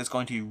a game that's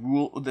going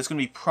to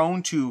be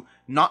prone to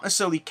not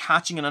necessarily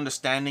catching and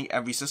understanding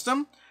every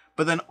system,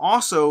 but then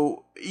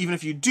also, even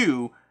if you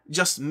do,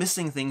 just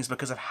missing things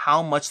because of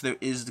how much there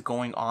is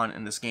going on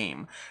in this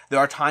game. There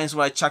are times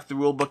when I check the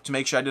rulebook to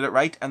make sure I did it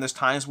right, and there's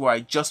times where I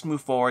just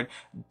move forward,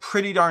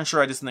 pretty darn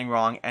sure I did something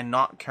wrong, and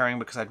not caring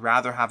because I'd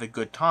rather have a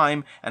good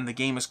time, and the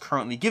game is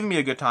currently giving me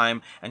a good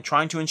time, and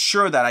trying to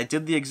ensure that I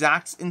did the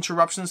exact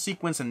interruption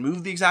sequence and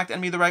moved the exact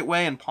enemy the right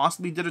way, and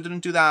possibly did or didn't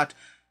do that.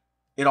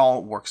 It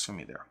all works for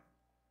me there.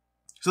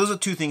 So those are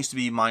two things to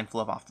be mindful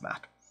of off the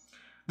bat.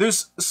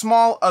 There's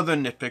small other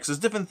nitpicks. There's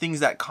different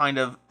things that kind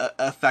of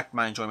affect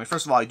my enjoyment.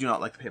 First of all, I do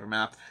not like the paper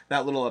map.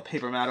 That little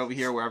paper mat over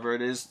here, wherever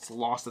it is, it's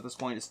lost at this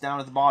point. It's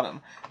down at the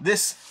bottom.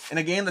 This, in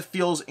a game that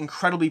feels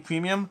incredibly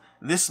premium,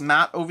 this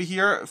mat over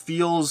here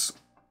feels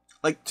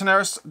like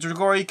Tanares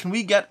Adventures. Can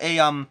we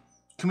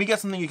get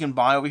something you can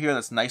buy over here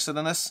that's nicer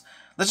than this?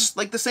 That's just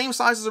like the same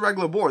size as a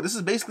regular board. This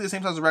is basically the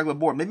same size as a regular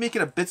board. Maybe make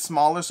it a bit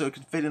smaller so it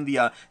can fit in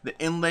the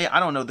inlay.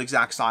 I don't know the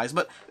exact size,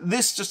 but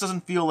this just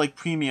doesn't feel like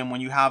premium when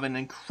you have an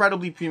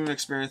incredibly premium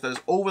experience that is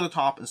over the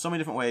top in so many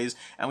different ways,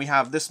 and we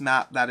have this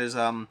map that is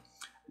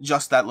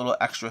just that little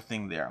extra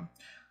thing there.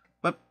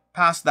 But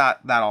past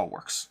that, that all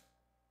works.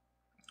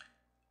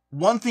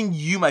 One thing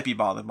you might be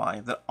bothered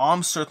by, that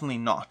I'm certainly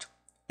not,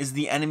 is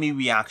the enemy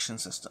reaction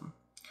system.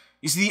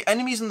 You see, the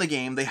enemies in the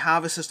game, they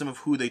have a system of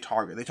who they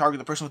target. They target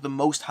the person with the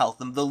most health,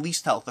 the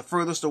least health, the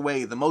furthest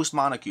away, the most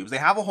mana cubes. They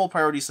have a whole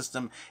priority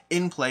system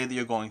in play that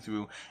you're going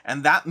through,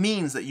 and that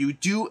means that you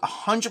do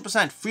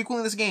 100%. Frequently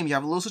in this game, you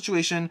have a little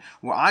situation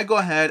where I go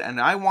ahead and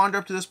I wander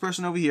up to this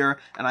person over here,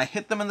 and I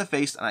hit them in the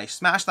face, and I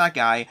smash that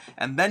guy,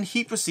 and then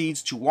he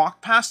proceeds to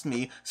walk past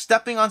me,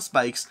 stepping on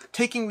spikes,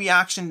 taking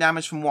reaction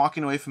damage from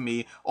walking away from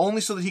me, only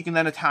so that he can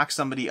then attack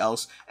somebody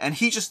else, and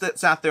he just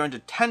sat there and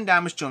did 10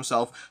 damage to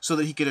himself so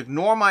that he could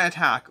ignore my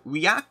attack,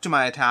 react to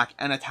my attack,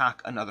 and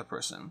attack another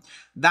person.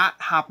 That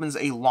happens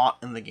a lot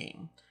in the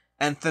game,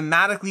 and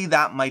thematically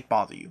that might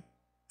bother you.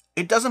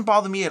 It doesn't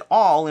bother me at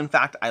all. In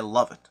fact, I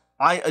love it.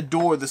 I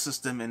adore the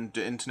system in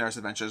Tanares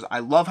Adventures. I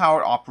love how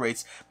it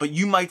operates, but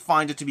you might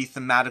find it to be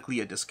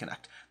thematically a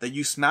disconnect. That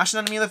you smash an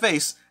enemy in the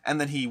face, and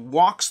then he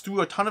walks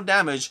through a ton of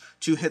damage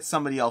to hit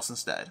somebody else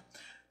instead.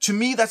 To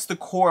me, that's the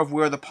core of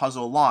where the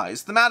puzzle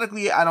lies.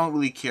 Thematically, I don't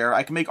really care.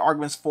 I can make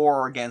arguments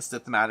for or against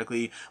it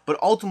thematically, but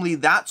ultimately,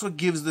 that's what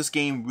gives this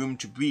game room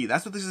to breathe.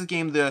 That's what gives this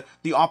game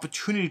the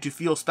opportunity to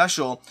feel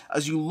special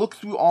as you look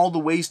through all the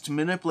ways to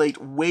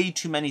manipulate way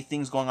too many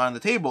things going on the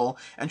table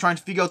and trying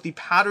to figure out the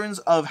patterns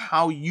of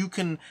how you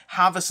can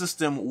have a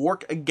system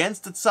work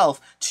against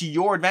itself to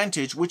your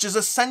advantage, which is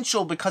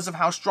essential because of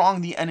how strong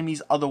the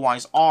enemies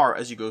otherwise are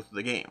as you go through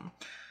the game.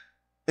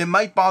 It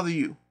might bother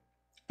you.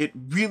 It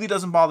really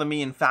doesn't bother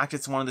me. In fact,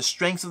 it's one of the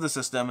strengths of the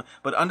system,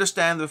 but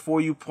understand before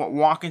you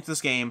walk into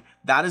this game,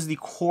 that is the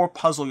core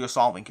puzzle you're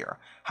solving here.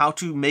 How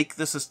to make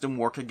the system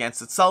work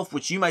against itself,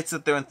 which you might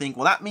sit there and think,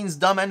 well, that means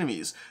dumb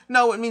enemies.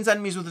 No, it means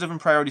enemies with a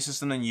different priority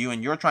system than you,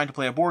 and you're trying to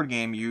play a board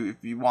game.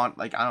 If you want,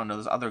 like, I don't know,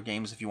 there's other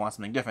games if you want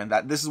something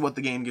different. This is what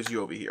the game gives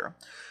you over here.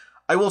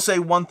 I will say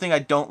one thing I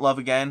don't love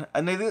again,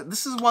 and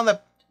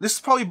this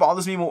probably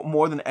bothers me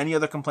more than any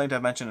other complaint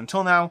I've mentioned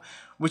until now,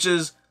 which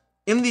is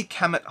in the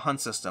Kemet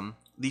Hunt system.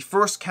 The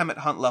first Kemet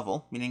Hunt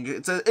level, meaning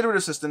it's an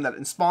iterative system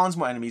that spawns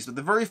more enemies, but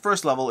the very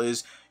first level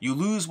is you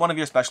lose one of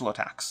your special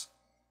attacks,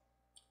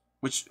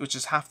 which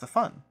is half the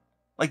fun.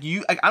 Like,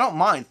 I don't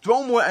mind.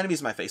 Throw more enemies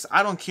in my face.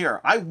 I don't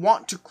care. I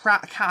want to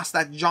cast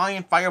that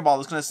giant fireball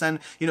that's going to send,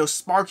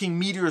 sparking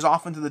meteors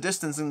off into the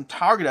distance and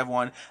target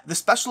everyone. The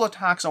special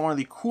attacks are one of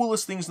the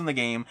coolest things in the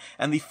game,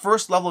 and the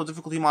first level of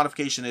difficulty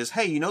modification is,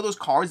 hey, you know those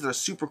cards that are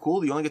super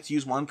cool, you only get to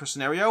use one per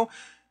scenario?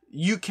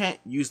 You can't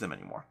use them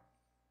anymore.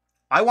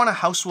 I want to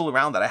house rule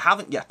around that. I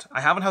haven't yet.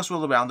 I haven't house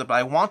ruled around it, but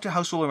I want to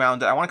house rule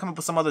around it. I want to come up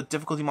with some other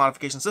difficulty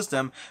modification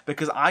system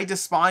because I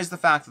despise the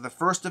fact that the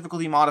first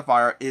difficulty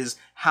modifier is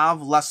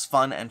have less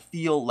fun and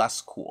feel less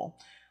cool.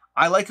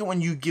 I like it when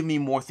you give me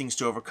more things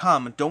to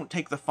overcome. Don't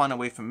take the fun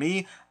away from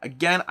me.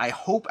 Again, I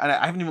hope, and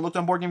I haven't even looked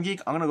on Board Game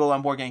Geek. I'm going to go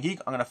on Board Game Geek.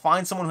 I'm going to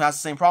find someone who has the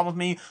same problem with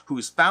me,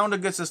 who's found a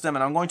good system,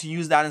 and I'm going to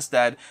use that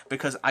instead,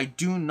 because I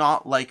do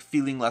not like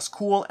feeling less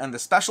cool, and the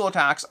special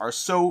attacks are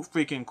so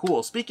freaking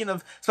cool. Speaking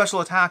of special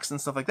attacks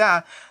and stuff like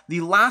that, the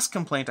last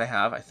complaint I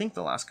have,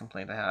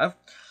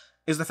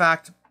 is the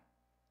fact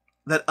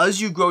that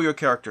as you grow your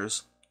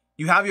characters,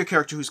 you have your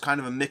character who's kind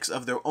of a mix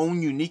of their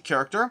own unique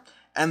character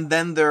and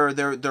then their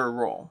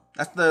role.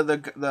 That's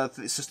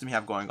the system you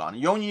have going on.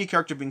 Your own unique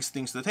character brings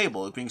things to the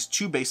table. It brings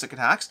 2 basic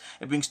attacks,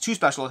 it brings 2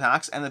 special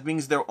attacks, and it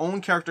brings their own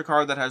character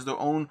card that has their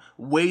own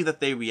way that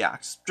they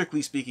react.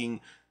 Strictly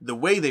speaking, the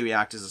way they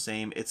react is the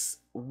same. It's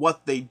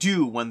what they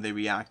do when they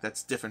react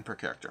that's different per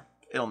character.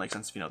 It'll make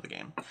sense if you know the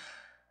game.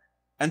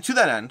 And to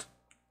that end,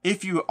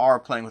 if you are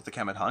playing with the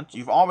Kemet Hunt,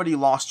 you've already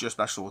lost your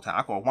special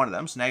attack, or one of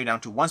them, so now you're down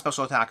to 1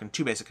 special attack and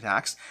 2 basic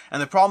attacks.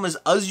 And the problem is,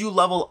 as you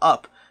level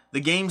up, the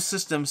game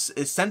system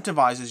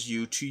incentivizes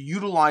you to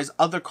utilize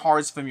other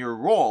cards from your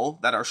role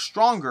that are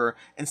stronger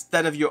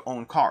instead of your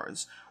own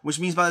cards. Which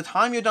means by the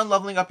time you're done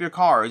leveling up your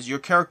cards, your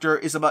character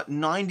is about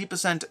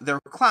 90% their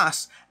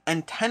class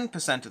and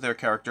 10% their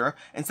character,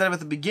 instead of at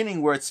the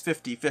beginning where it's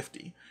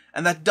 50-50.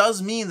 And that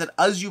does mean that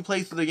as you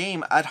play through the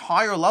game at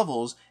higher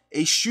levels,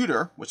 a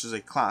shooter, which is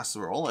a class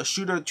roll,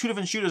 2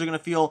 different shooters are going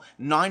to feel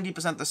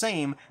 90% the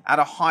same at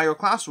a higher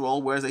class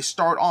roll, whereas they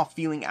start off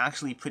feeling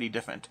actually pretty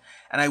different.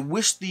 And I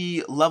wish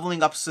the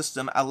leveling up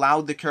system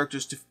allowed the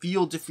characters to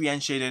feel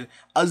differentiated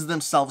as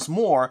themselves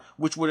more,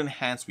 which would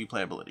enhance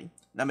replayability.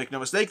 Now, make no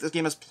mistake, this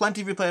game has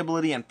plenty of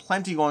replayability and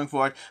plenty going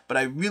for it, but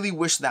I really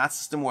wish that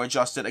system were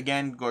adjusted.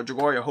 Again,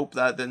 Dragori, I hope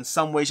that in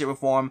some way, shape, or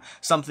form,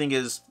 something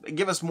is,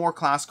 give us more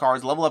class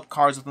cards, level up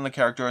cards within the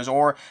characters,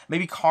 or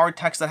maybe card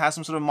text that has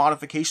some sort of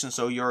modification,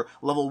 so your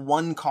level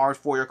 1 card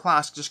for your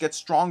class just gets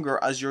stronger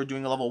as you're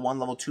doing a level 1,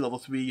 level 2, level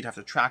 3, you'd have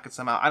to track it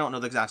somehow. I don't know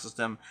the exact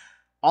system.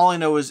 All I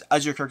know is,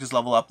 as your characters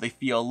level up, they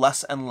feel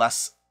less and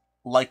less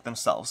like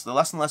themselves. They're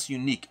less and less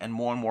unique and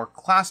more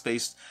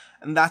class-based,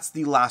 and that's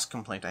the last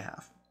complaint I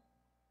have.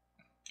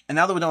 And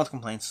now that we're done with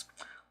complaints,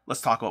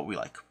 let's talk about what we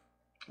like.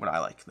 What I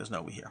like. There's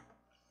no we here.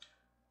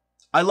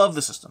 I love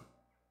the system.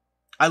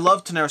 I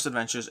love Tanares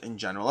Adventures in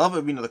general. I love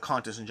Arena of the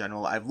Contest in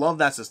general. I love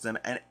that system,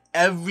 and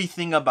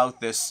everything about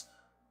this,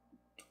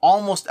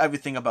 almost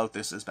everything about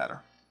this is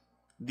better.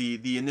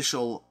 The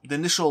initial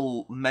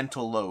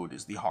mental load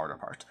is the harder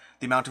part.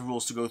 The amount of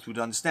rules to go through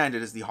to understand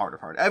it is the harder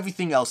part.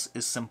 Everything else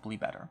is simply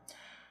better.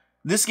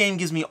 This game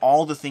gives me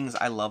all the things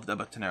I loved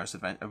about Tanares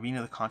Arena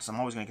of the Contest.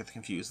 I'm always going to get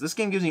confused. This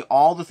game gives me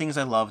all the things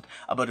I loved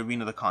about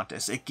Arena of the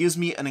Contest. It gives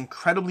me an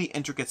incredibly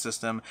intricate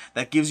system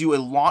that gives you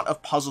a lot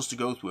of puzzles to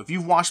go through. If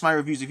you've watched my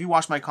reviews, if you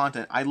watch my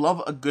content, I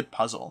love a good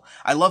puzzle.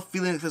 I love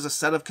feeling like there's a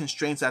set of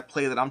constraints at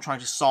play that I'm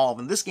trying to solve,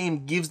 and this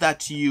game gives that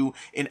to you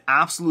in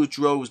absolute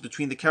droves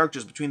between the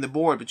characters, between the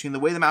board, between the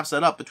way the map's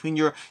set up, between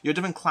your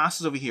different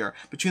classes over here,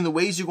 between the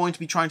ways you're going to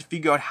be trying to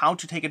figure out how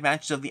to take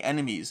advantage of the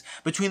enemies,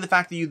 between the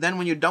fact that you then,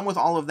 when you're done with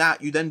all of that,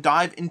 you then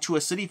dive into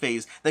a city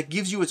phase that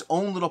gives you its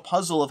own little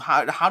puzzle of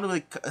how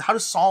to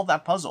solve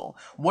that puzzle.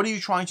 What are you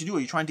trying to do? Are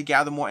you trying to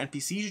gather more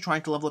NPCs? You're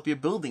trying to level up your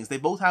buildings. They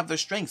both have their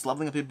strengths.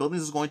 Leveling up your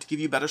buildings is going to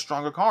give you better,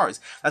 stronger cards.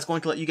 That's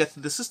going to let you get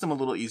through the system a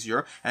little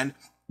easier and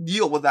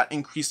deal with that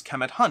increased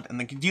Kemet Hunt. And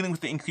then dealing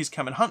with the increased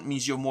Kemet Hunt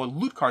means you have more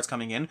loot cards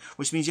coming in,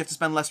 which means you have to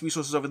spend less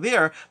resources over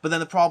there. But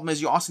then the problem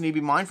is you also need to be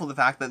mindful of the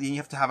fact that you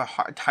have to have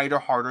a tighter,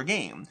 harder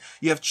game.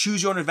 You have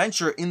Choose Your Own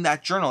Adventure in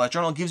that journal. That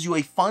journal gives you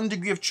a fun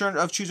degree of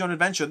Choose Your Own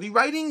Adventure. The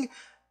writing,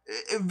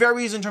 it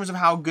varies in terms of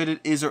how good it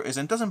is or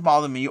isn't. It doesn't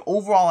bother me.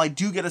 Overall, I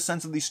do get a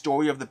sense of the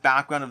story, of the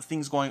background, of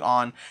things going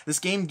on. This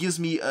game gives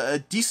me a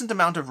decent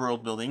amount of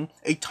world building,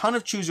 a ton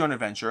of Choose Your Own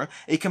Adventure,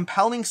 a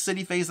compelling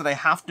city phase that I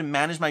have to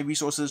manage my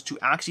resources to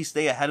actually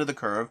stay ahead of the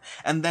curve,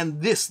 and then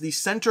the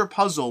center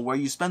puzzle where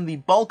you spend the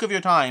bulk of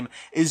your time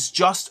is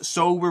just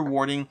so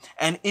rewarding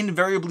and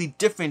invariably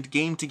different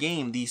game to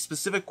game. The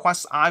specific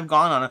quests I've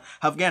gone on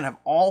have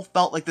all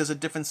felt like there's a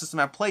different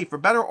system at play, for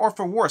better or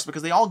for worse,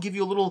 because they all give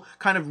you a little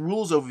kind of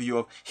rules overview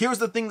of, here's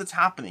the thing that's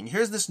happening,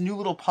 here's this new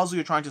little puzzle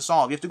you're trying to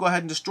solve. You have to go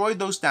ahead and destroy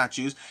those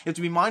statues, you have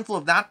to be mindful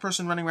of that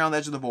person running around the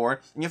edge of the board,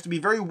 and you have to be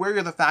very wary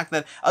of the fact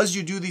that as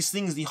you do these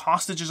things, the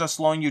hostages are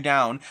slowing you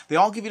down. They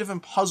all give you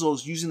different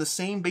puzzles using the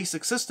same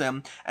basic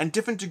system and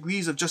different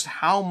degrees of just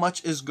how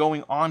much is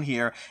going on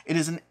here. It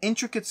is an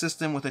intricate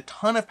system with a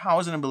ton of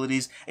powers and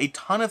abilities, a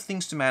ton of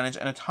things to manage,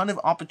 and a ton of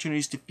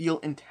opportunities to feel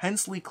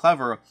intensely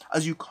clever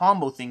as you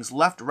combo things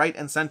left, right,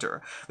 and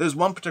center. There's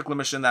one particular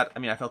mission that,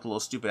 I felt a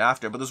little stupid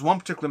after, but there's one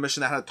particular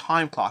mission that had a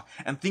time clock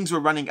and things were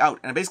running out,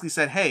 and it basically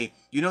said, hey,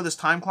 you know this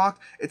time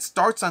clock? It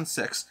starts on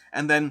 6,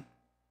 and then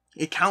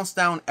It counts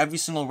down every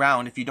single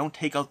round if you don't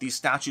take out these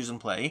statues in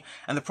play.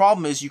 And the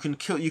problem is you can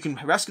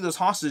rescue those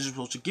hostages, which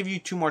will give you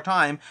 2 more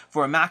time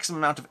for a maximum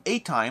amount of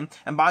 8 time.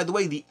 And by the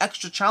way, the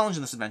extra challenge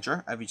in this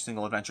adventure, every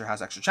single adventure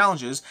has extra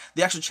challenges,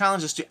 the extra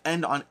challenge is to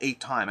end on 8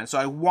 time. And so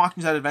I walked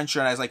into that adventure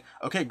and I was like,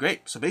 okay,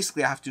 great. So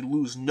basically I have to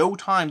lose no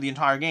time the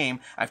entire game.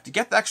 I have to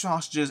get the extra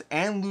hostages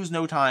and lose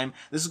no time.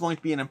 This is going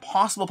to be an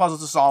impossible puzzle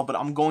to solve, but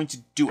I'm going to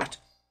do it.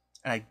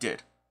 And I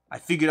did. I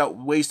figured out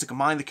ways to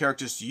combine the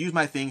characters, to use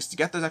my things, to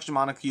get those extra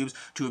mana cubes,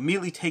 to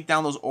immediately take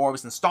down those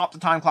orbs and stop the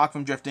time clock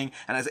from drifting,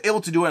 and I was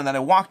able to do it, and then I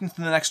walked into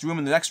the next room,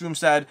 and the next room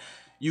said,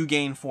 you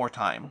gain 4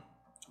 time.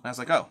 And I was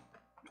like, oh,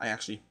 I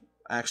actually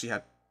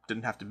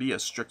didn't have to be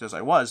as strict as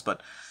I was,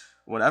 but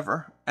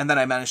whatever. And then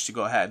I managed to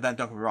go ahead. Then,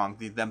 don't get me wrong,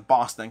 the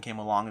boss then came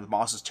along, and the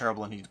boss is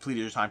terrible, and he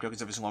depleted your time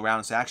tokens every single round,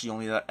 and so I actually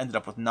only ended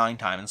up with 9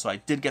 time, and so I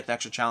did get the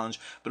extra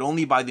challenge, but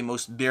only by the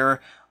most bare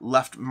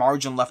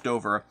margin left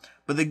over.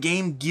 But the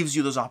game gives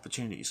you those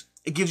opportunities.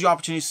 It gives you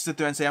opportunities to sit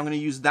there and say, I'm going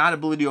to use that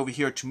ability over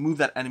here to move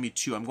that enemy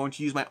too. I'm going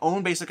to use my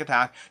own basic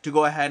attack to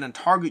go ahead and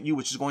target you,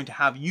 which is going to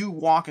have you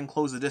walk and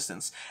close the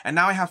distance. And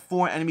now I have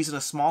 4 enemies in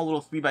a small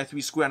little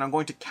 3x3 square, and I'm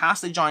going to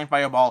cast a giant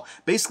fireball,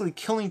 basically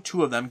killing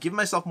 2 of them, give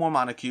myself more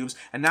mana cubes,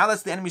 and now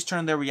that's the enemy's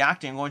turn, they're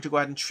reacting. I'm going to go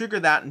ahead and trigger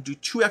that and do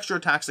 2 extra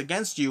attacks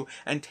against you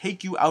and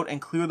take you out and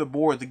clear the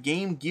board. The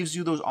game gives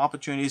you those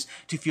opportunities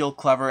to feel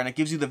clever, and it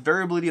gives you the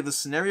variability of the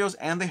scenarios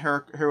and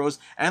the heroes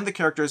and the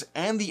characters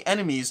and the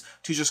enemies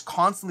to just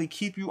constantly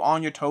keep you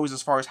on your toes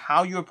as far as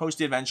how you approach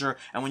the adventure.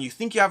 And when you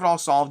think you have it all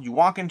solved, you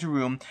walk into a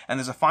room and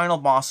there's a final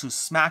boss who's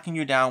smacking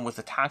you down with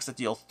attacks that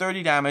deal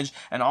 30 damage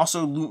and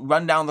also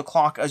run down the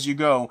clock as you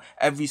go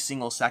every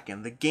single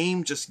second. The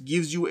game just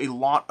gives you a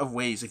lot of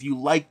ways. If you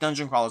like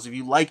dungeon crawlers, if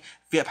you like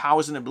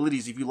powers and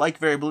abilities, if you like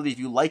variability, if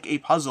you like a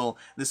puzzle,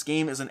 this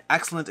game is an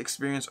excellent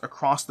experience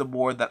across the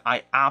board that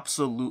I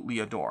absolutely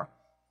adore.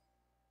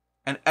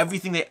 And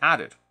everything they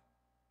added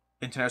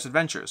in Tanares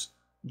Adventures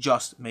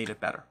just made it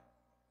better.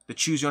 The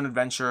choose your own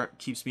adventure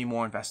keeps me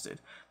more invested.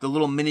 The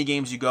little mini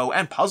games you go,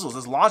 and puzzles,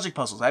 there's logic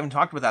puzzles. I haven't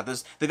talked about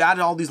that. They've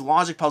added all these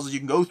logic puzzles you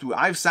can go through.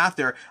 I've sat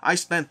there, I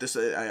spent this,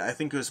 I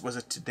think was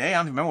it today? I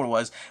don't even remember what it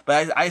was,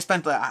 but I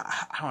spent,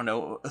 I don't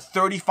know,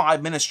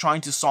 35 minutes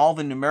trying to solve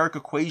a numeric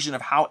equation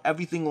of how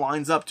everything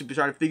lines up to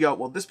try to figure out,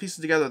 well, this piece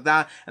is together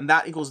that, and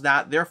that equals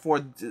that,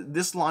 therefore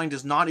this line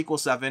does not equal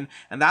 7,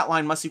 and that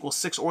line must equal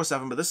 6 or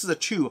 7, but this is a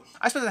 2.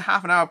 I spent a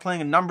half an hour playing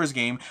a numbers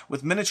game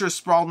with miniatures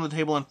sprawled on the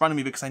table in front of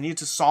me because I needed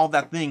to solve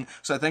that thing,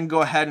 so I then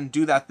go ahead and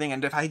do that thing.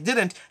 And if I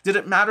didn't, did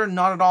it matter?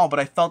 Not at all, but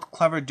I felt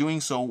clever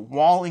doing so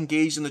while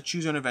engaged in the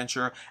choose your own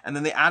adventure. And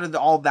then they added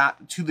all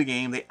that to the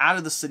game. They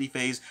added the city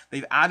phase.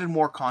 They've added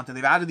more content.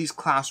 They've added these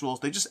class rules.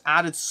 They just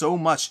added so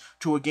much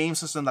to a game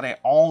system that I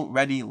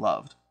already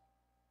loved.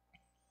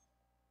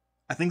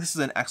 I think this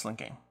is an excellent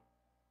game.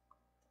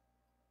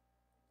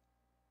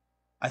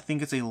 I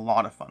think it's a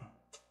lot of fun.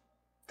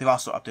 They've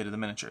also updated the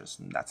miniatures,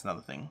 and that's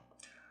another thing.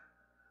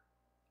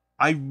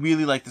 I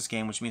really like this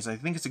game, which means I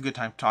think it's a good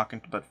time to talk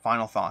about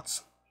final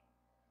thoughts.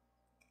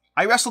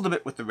 I wrestled a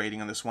bit with the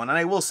rating on this one, and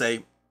I will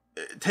say,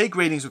 take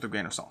ratings with a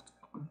grain of salt.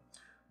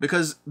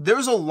 Because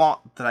there's a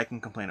lot that I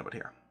can complain about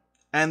here.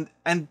 And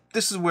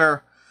this is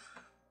where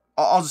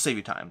I'll just save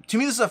you time. To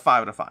me, this is a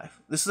 5 out of 5.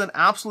 This is an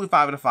absolute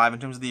 5 out of 5 in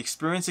terms of the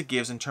experience it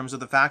gives, in terms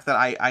of the fact that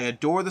I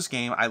adore this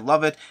game. I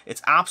love it.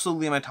 It's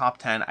absolutely in my top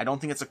 10. I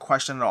don't think it's a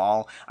question at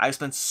all. I've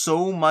spent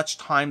so much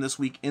time this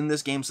week in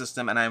this game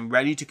system, and I'm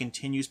ready to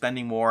continue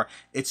spending more.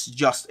 It's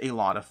just a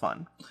lot of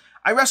fun.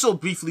 I wrestled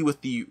briefly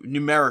with the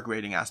numeric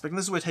rating aspect, and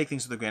this is where I take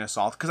things with a grain of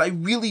salt, because I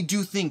really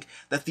do think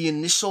that the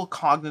initial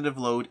cognitive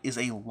load is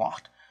a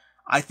lot.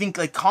 I think,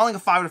 like, calling a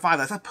 5 out of 5,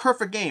 that's a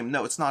perfect game.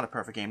 No, it's not a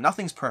perfect game.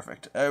 Nothing's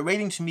perfect.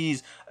 Rating to me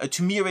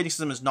a rating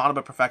system is not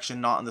about perfection,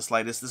 not in the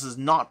slightest. This is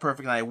not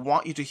perfect, and I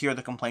want you to hear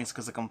the complaints,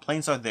 because the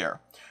complaints are there.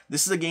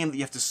 This is a game that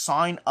you have to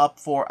sign up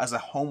for as a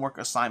homework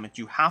assignment.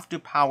 You have to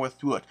power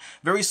through it.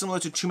 Very similar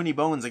to Too Many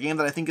Bones, a game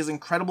that I think is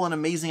incredible and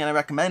amazing and I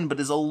recommend, but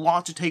is a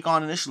lot to take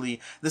on initially.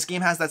 This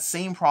game has that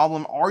same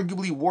problem,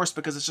 arguably worse,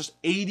 because it's just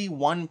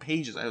 81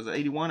 pages. I was at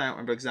 81, I don't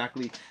remember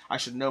exactly. I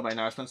should know by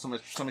now. I spent so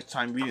much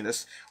time reading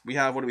this. We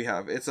have, what do we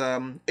have? It's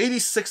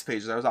 86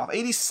 pages. I was off.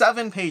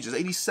 87 pages.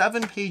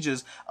 87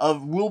 pages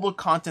of rulebook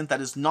content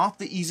that is not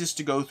the easiest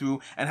to go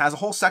through and has a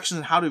whole section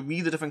on how to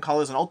read the different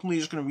colors, and ultimately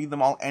you're just going to read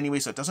them all anyway,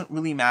 so it doesn't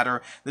really matter.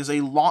 There's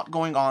a lot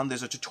going on.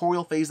 There's a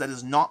tutorial phase that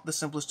is not the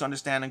simplest to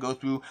understand and go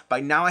through.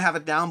 By now I have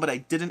it down, but I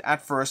didn't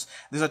at first.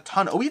 There's a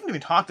ton. Oh, we haven't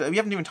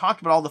even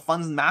talked about all the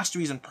fun and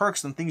masteries and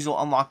perks and things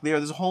you'll unlock there.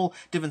 There's a whole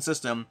different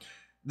system.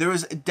 There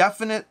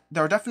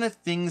are definite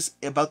things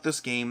about this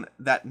game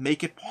that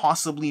make it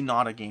possibly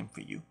not a game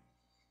for you.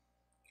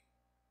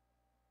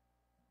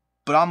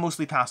 But I'm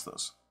mostly past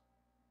those.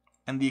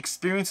 And the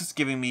experience it's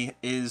giving me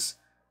is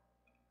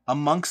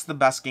amongst the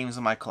best games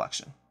in my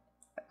collection.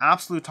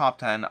 Absolute top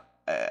 10.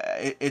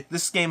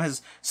 This game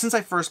has, since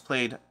I first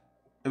played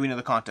Arena of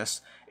the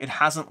Contest, it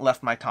hasn't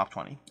left my top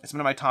 20. It's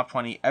been in my top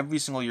 20 every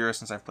single year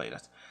since I've played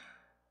it.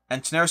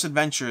 And Tanares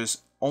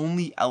Adventures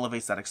only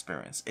elevates that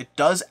experience. It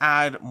does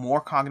add more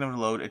cognitive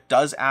load. It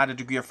does add a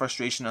degree of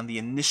frustration on the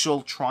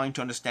initial trying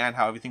to understand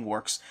how everything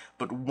works.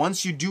 But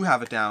once you do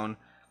have it down,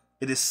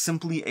 it is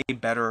simply a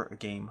better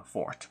game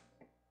for it.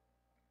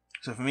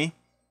 So for me,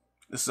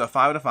 this is a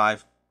 5 out of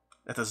 5.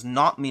 That does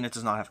not mean it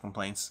does not have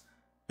complaints.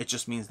 It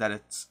just means that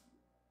it's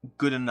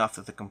good enough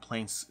that the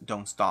complaints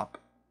don't stop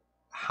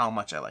how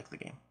much I like the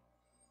game.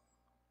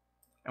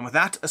 And with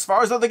that, as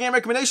far as other game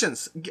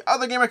recommendations,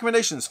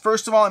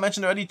 first of all, I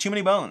mentioned already, Too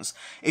Many Bones.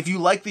 If you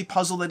like the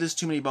puzzle that is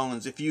Too Many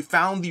Bones, if you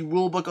found the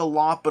rulebook a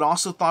lot, but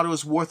also thought it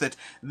was worth it,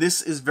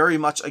 this is very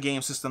much a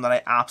game system that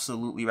I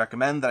absolutely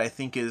recommend, that I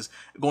think is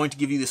going to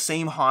give you the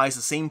same highs,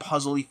 the same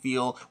puzzly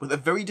feel, with a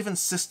very different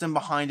system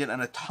behind it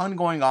and a ton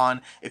going on.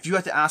 If you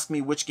had to ask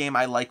me which game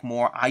I like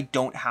more, I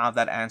don't have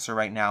that answer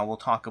right now. We'll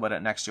talk about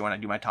it next year when I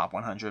do my top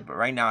 100, but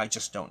right now I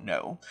just don't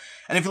know.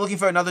 And if you're looking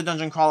for another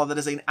dungeon crawler that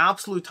is an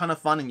absolute ton of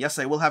fun, and yes,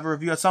 I will have a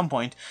review at some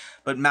point,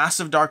 but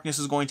Massive Darkness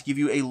is going to give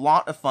you a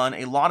lot of fun,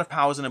 a lot of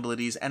powers and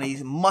abilities, and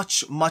a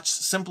much, much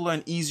simpler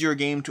and easier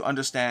game to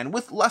understand,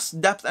 with less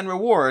depth and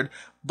reward,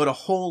 but a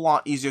whole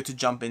lot easier to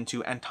jump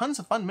into, and tons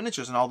of fun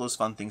miniatures and all those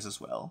fun things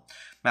as well.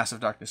 Massive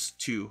Darkness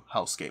 2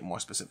 Hellscape, more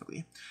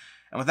specifically.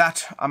 And with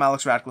that, I'm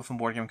Alex Radcliffe from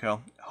Board Game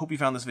Co. Hope you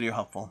found this video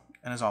helpful,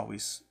 and as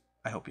always,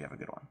 I hope you have a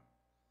good one.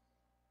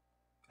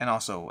 And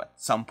also, at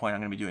some point,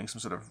 I'm going to be doing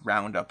some sort of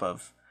roundup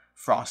of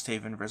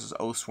Frosthaven versus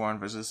Oathsworn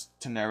versus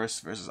Tanares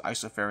versus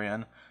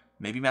Isofarian.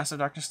 Maybe Massive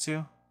Darkness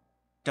 2?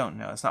 Don't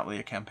know. It's not really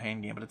a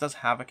campaign game, but it does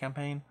have a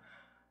campaign.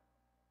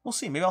 We'll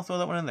see. Maybe I'll throw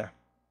that one in there.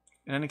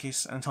 In any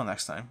case, until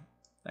next time,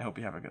 I hope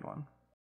you have a good one.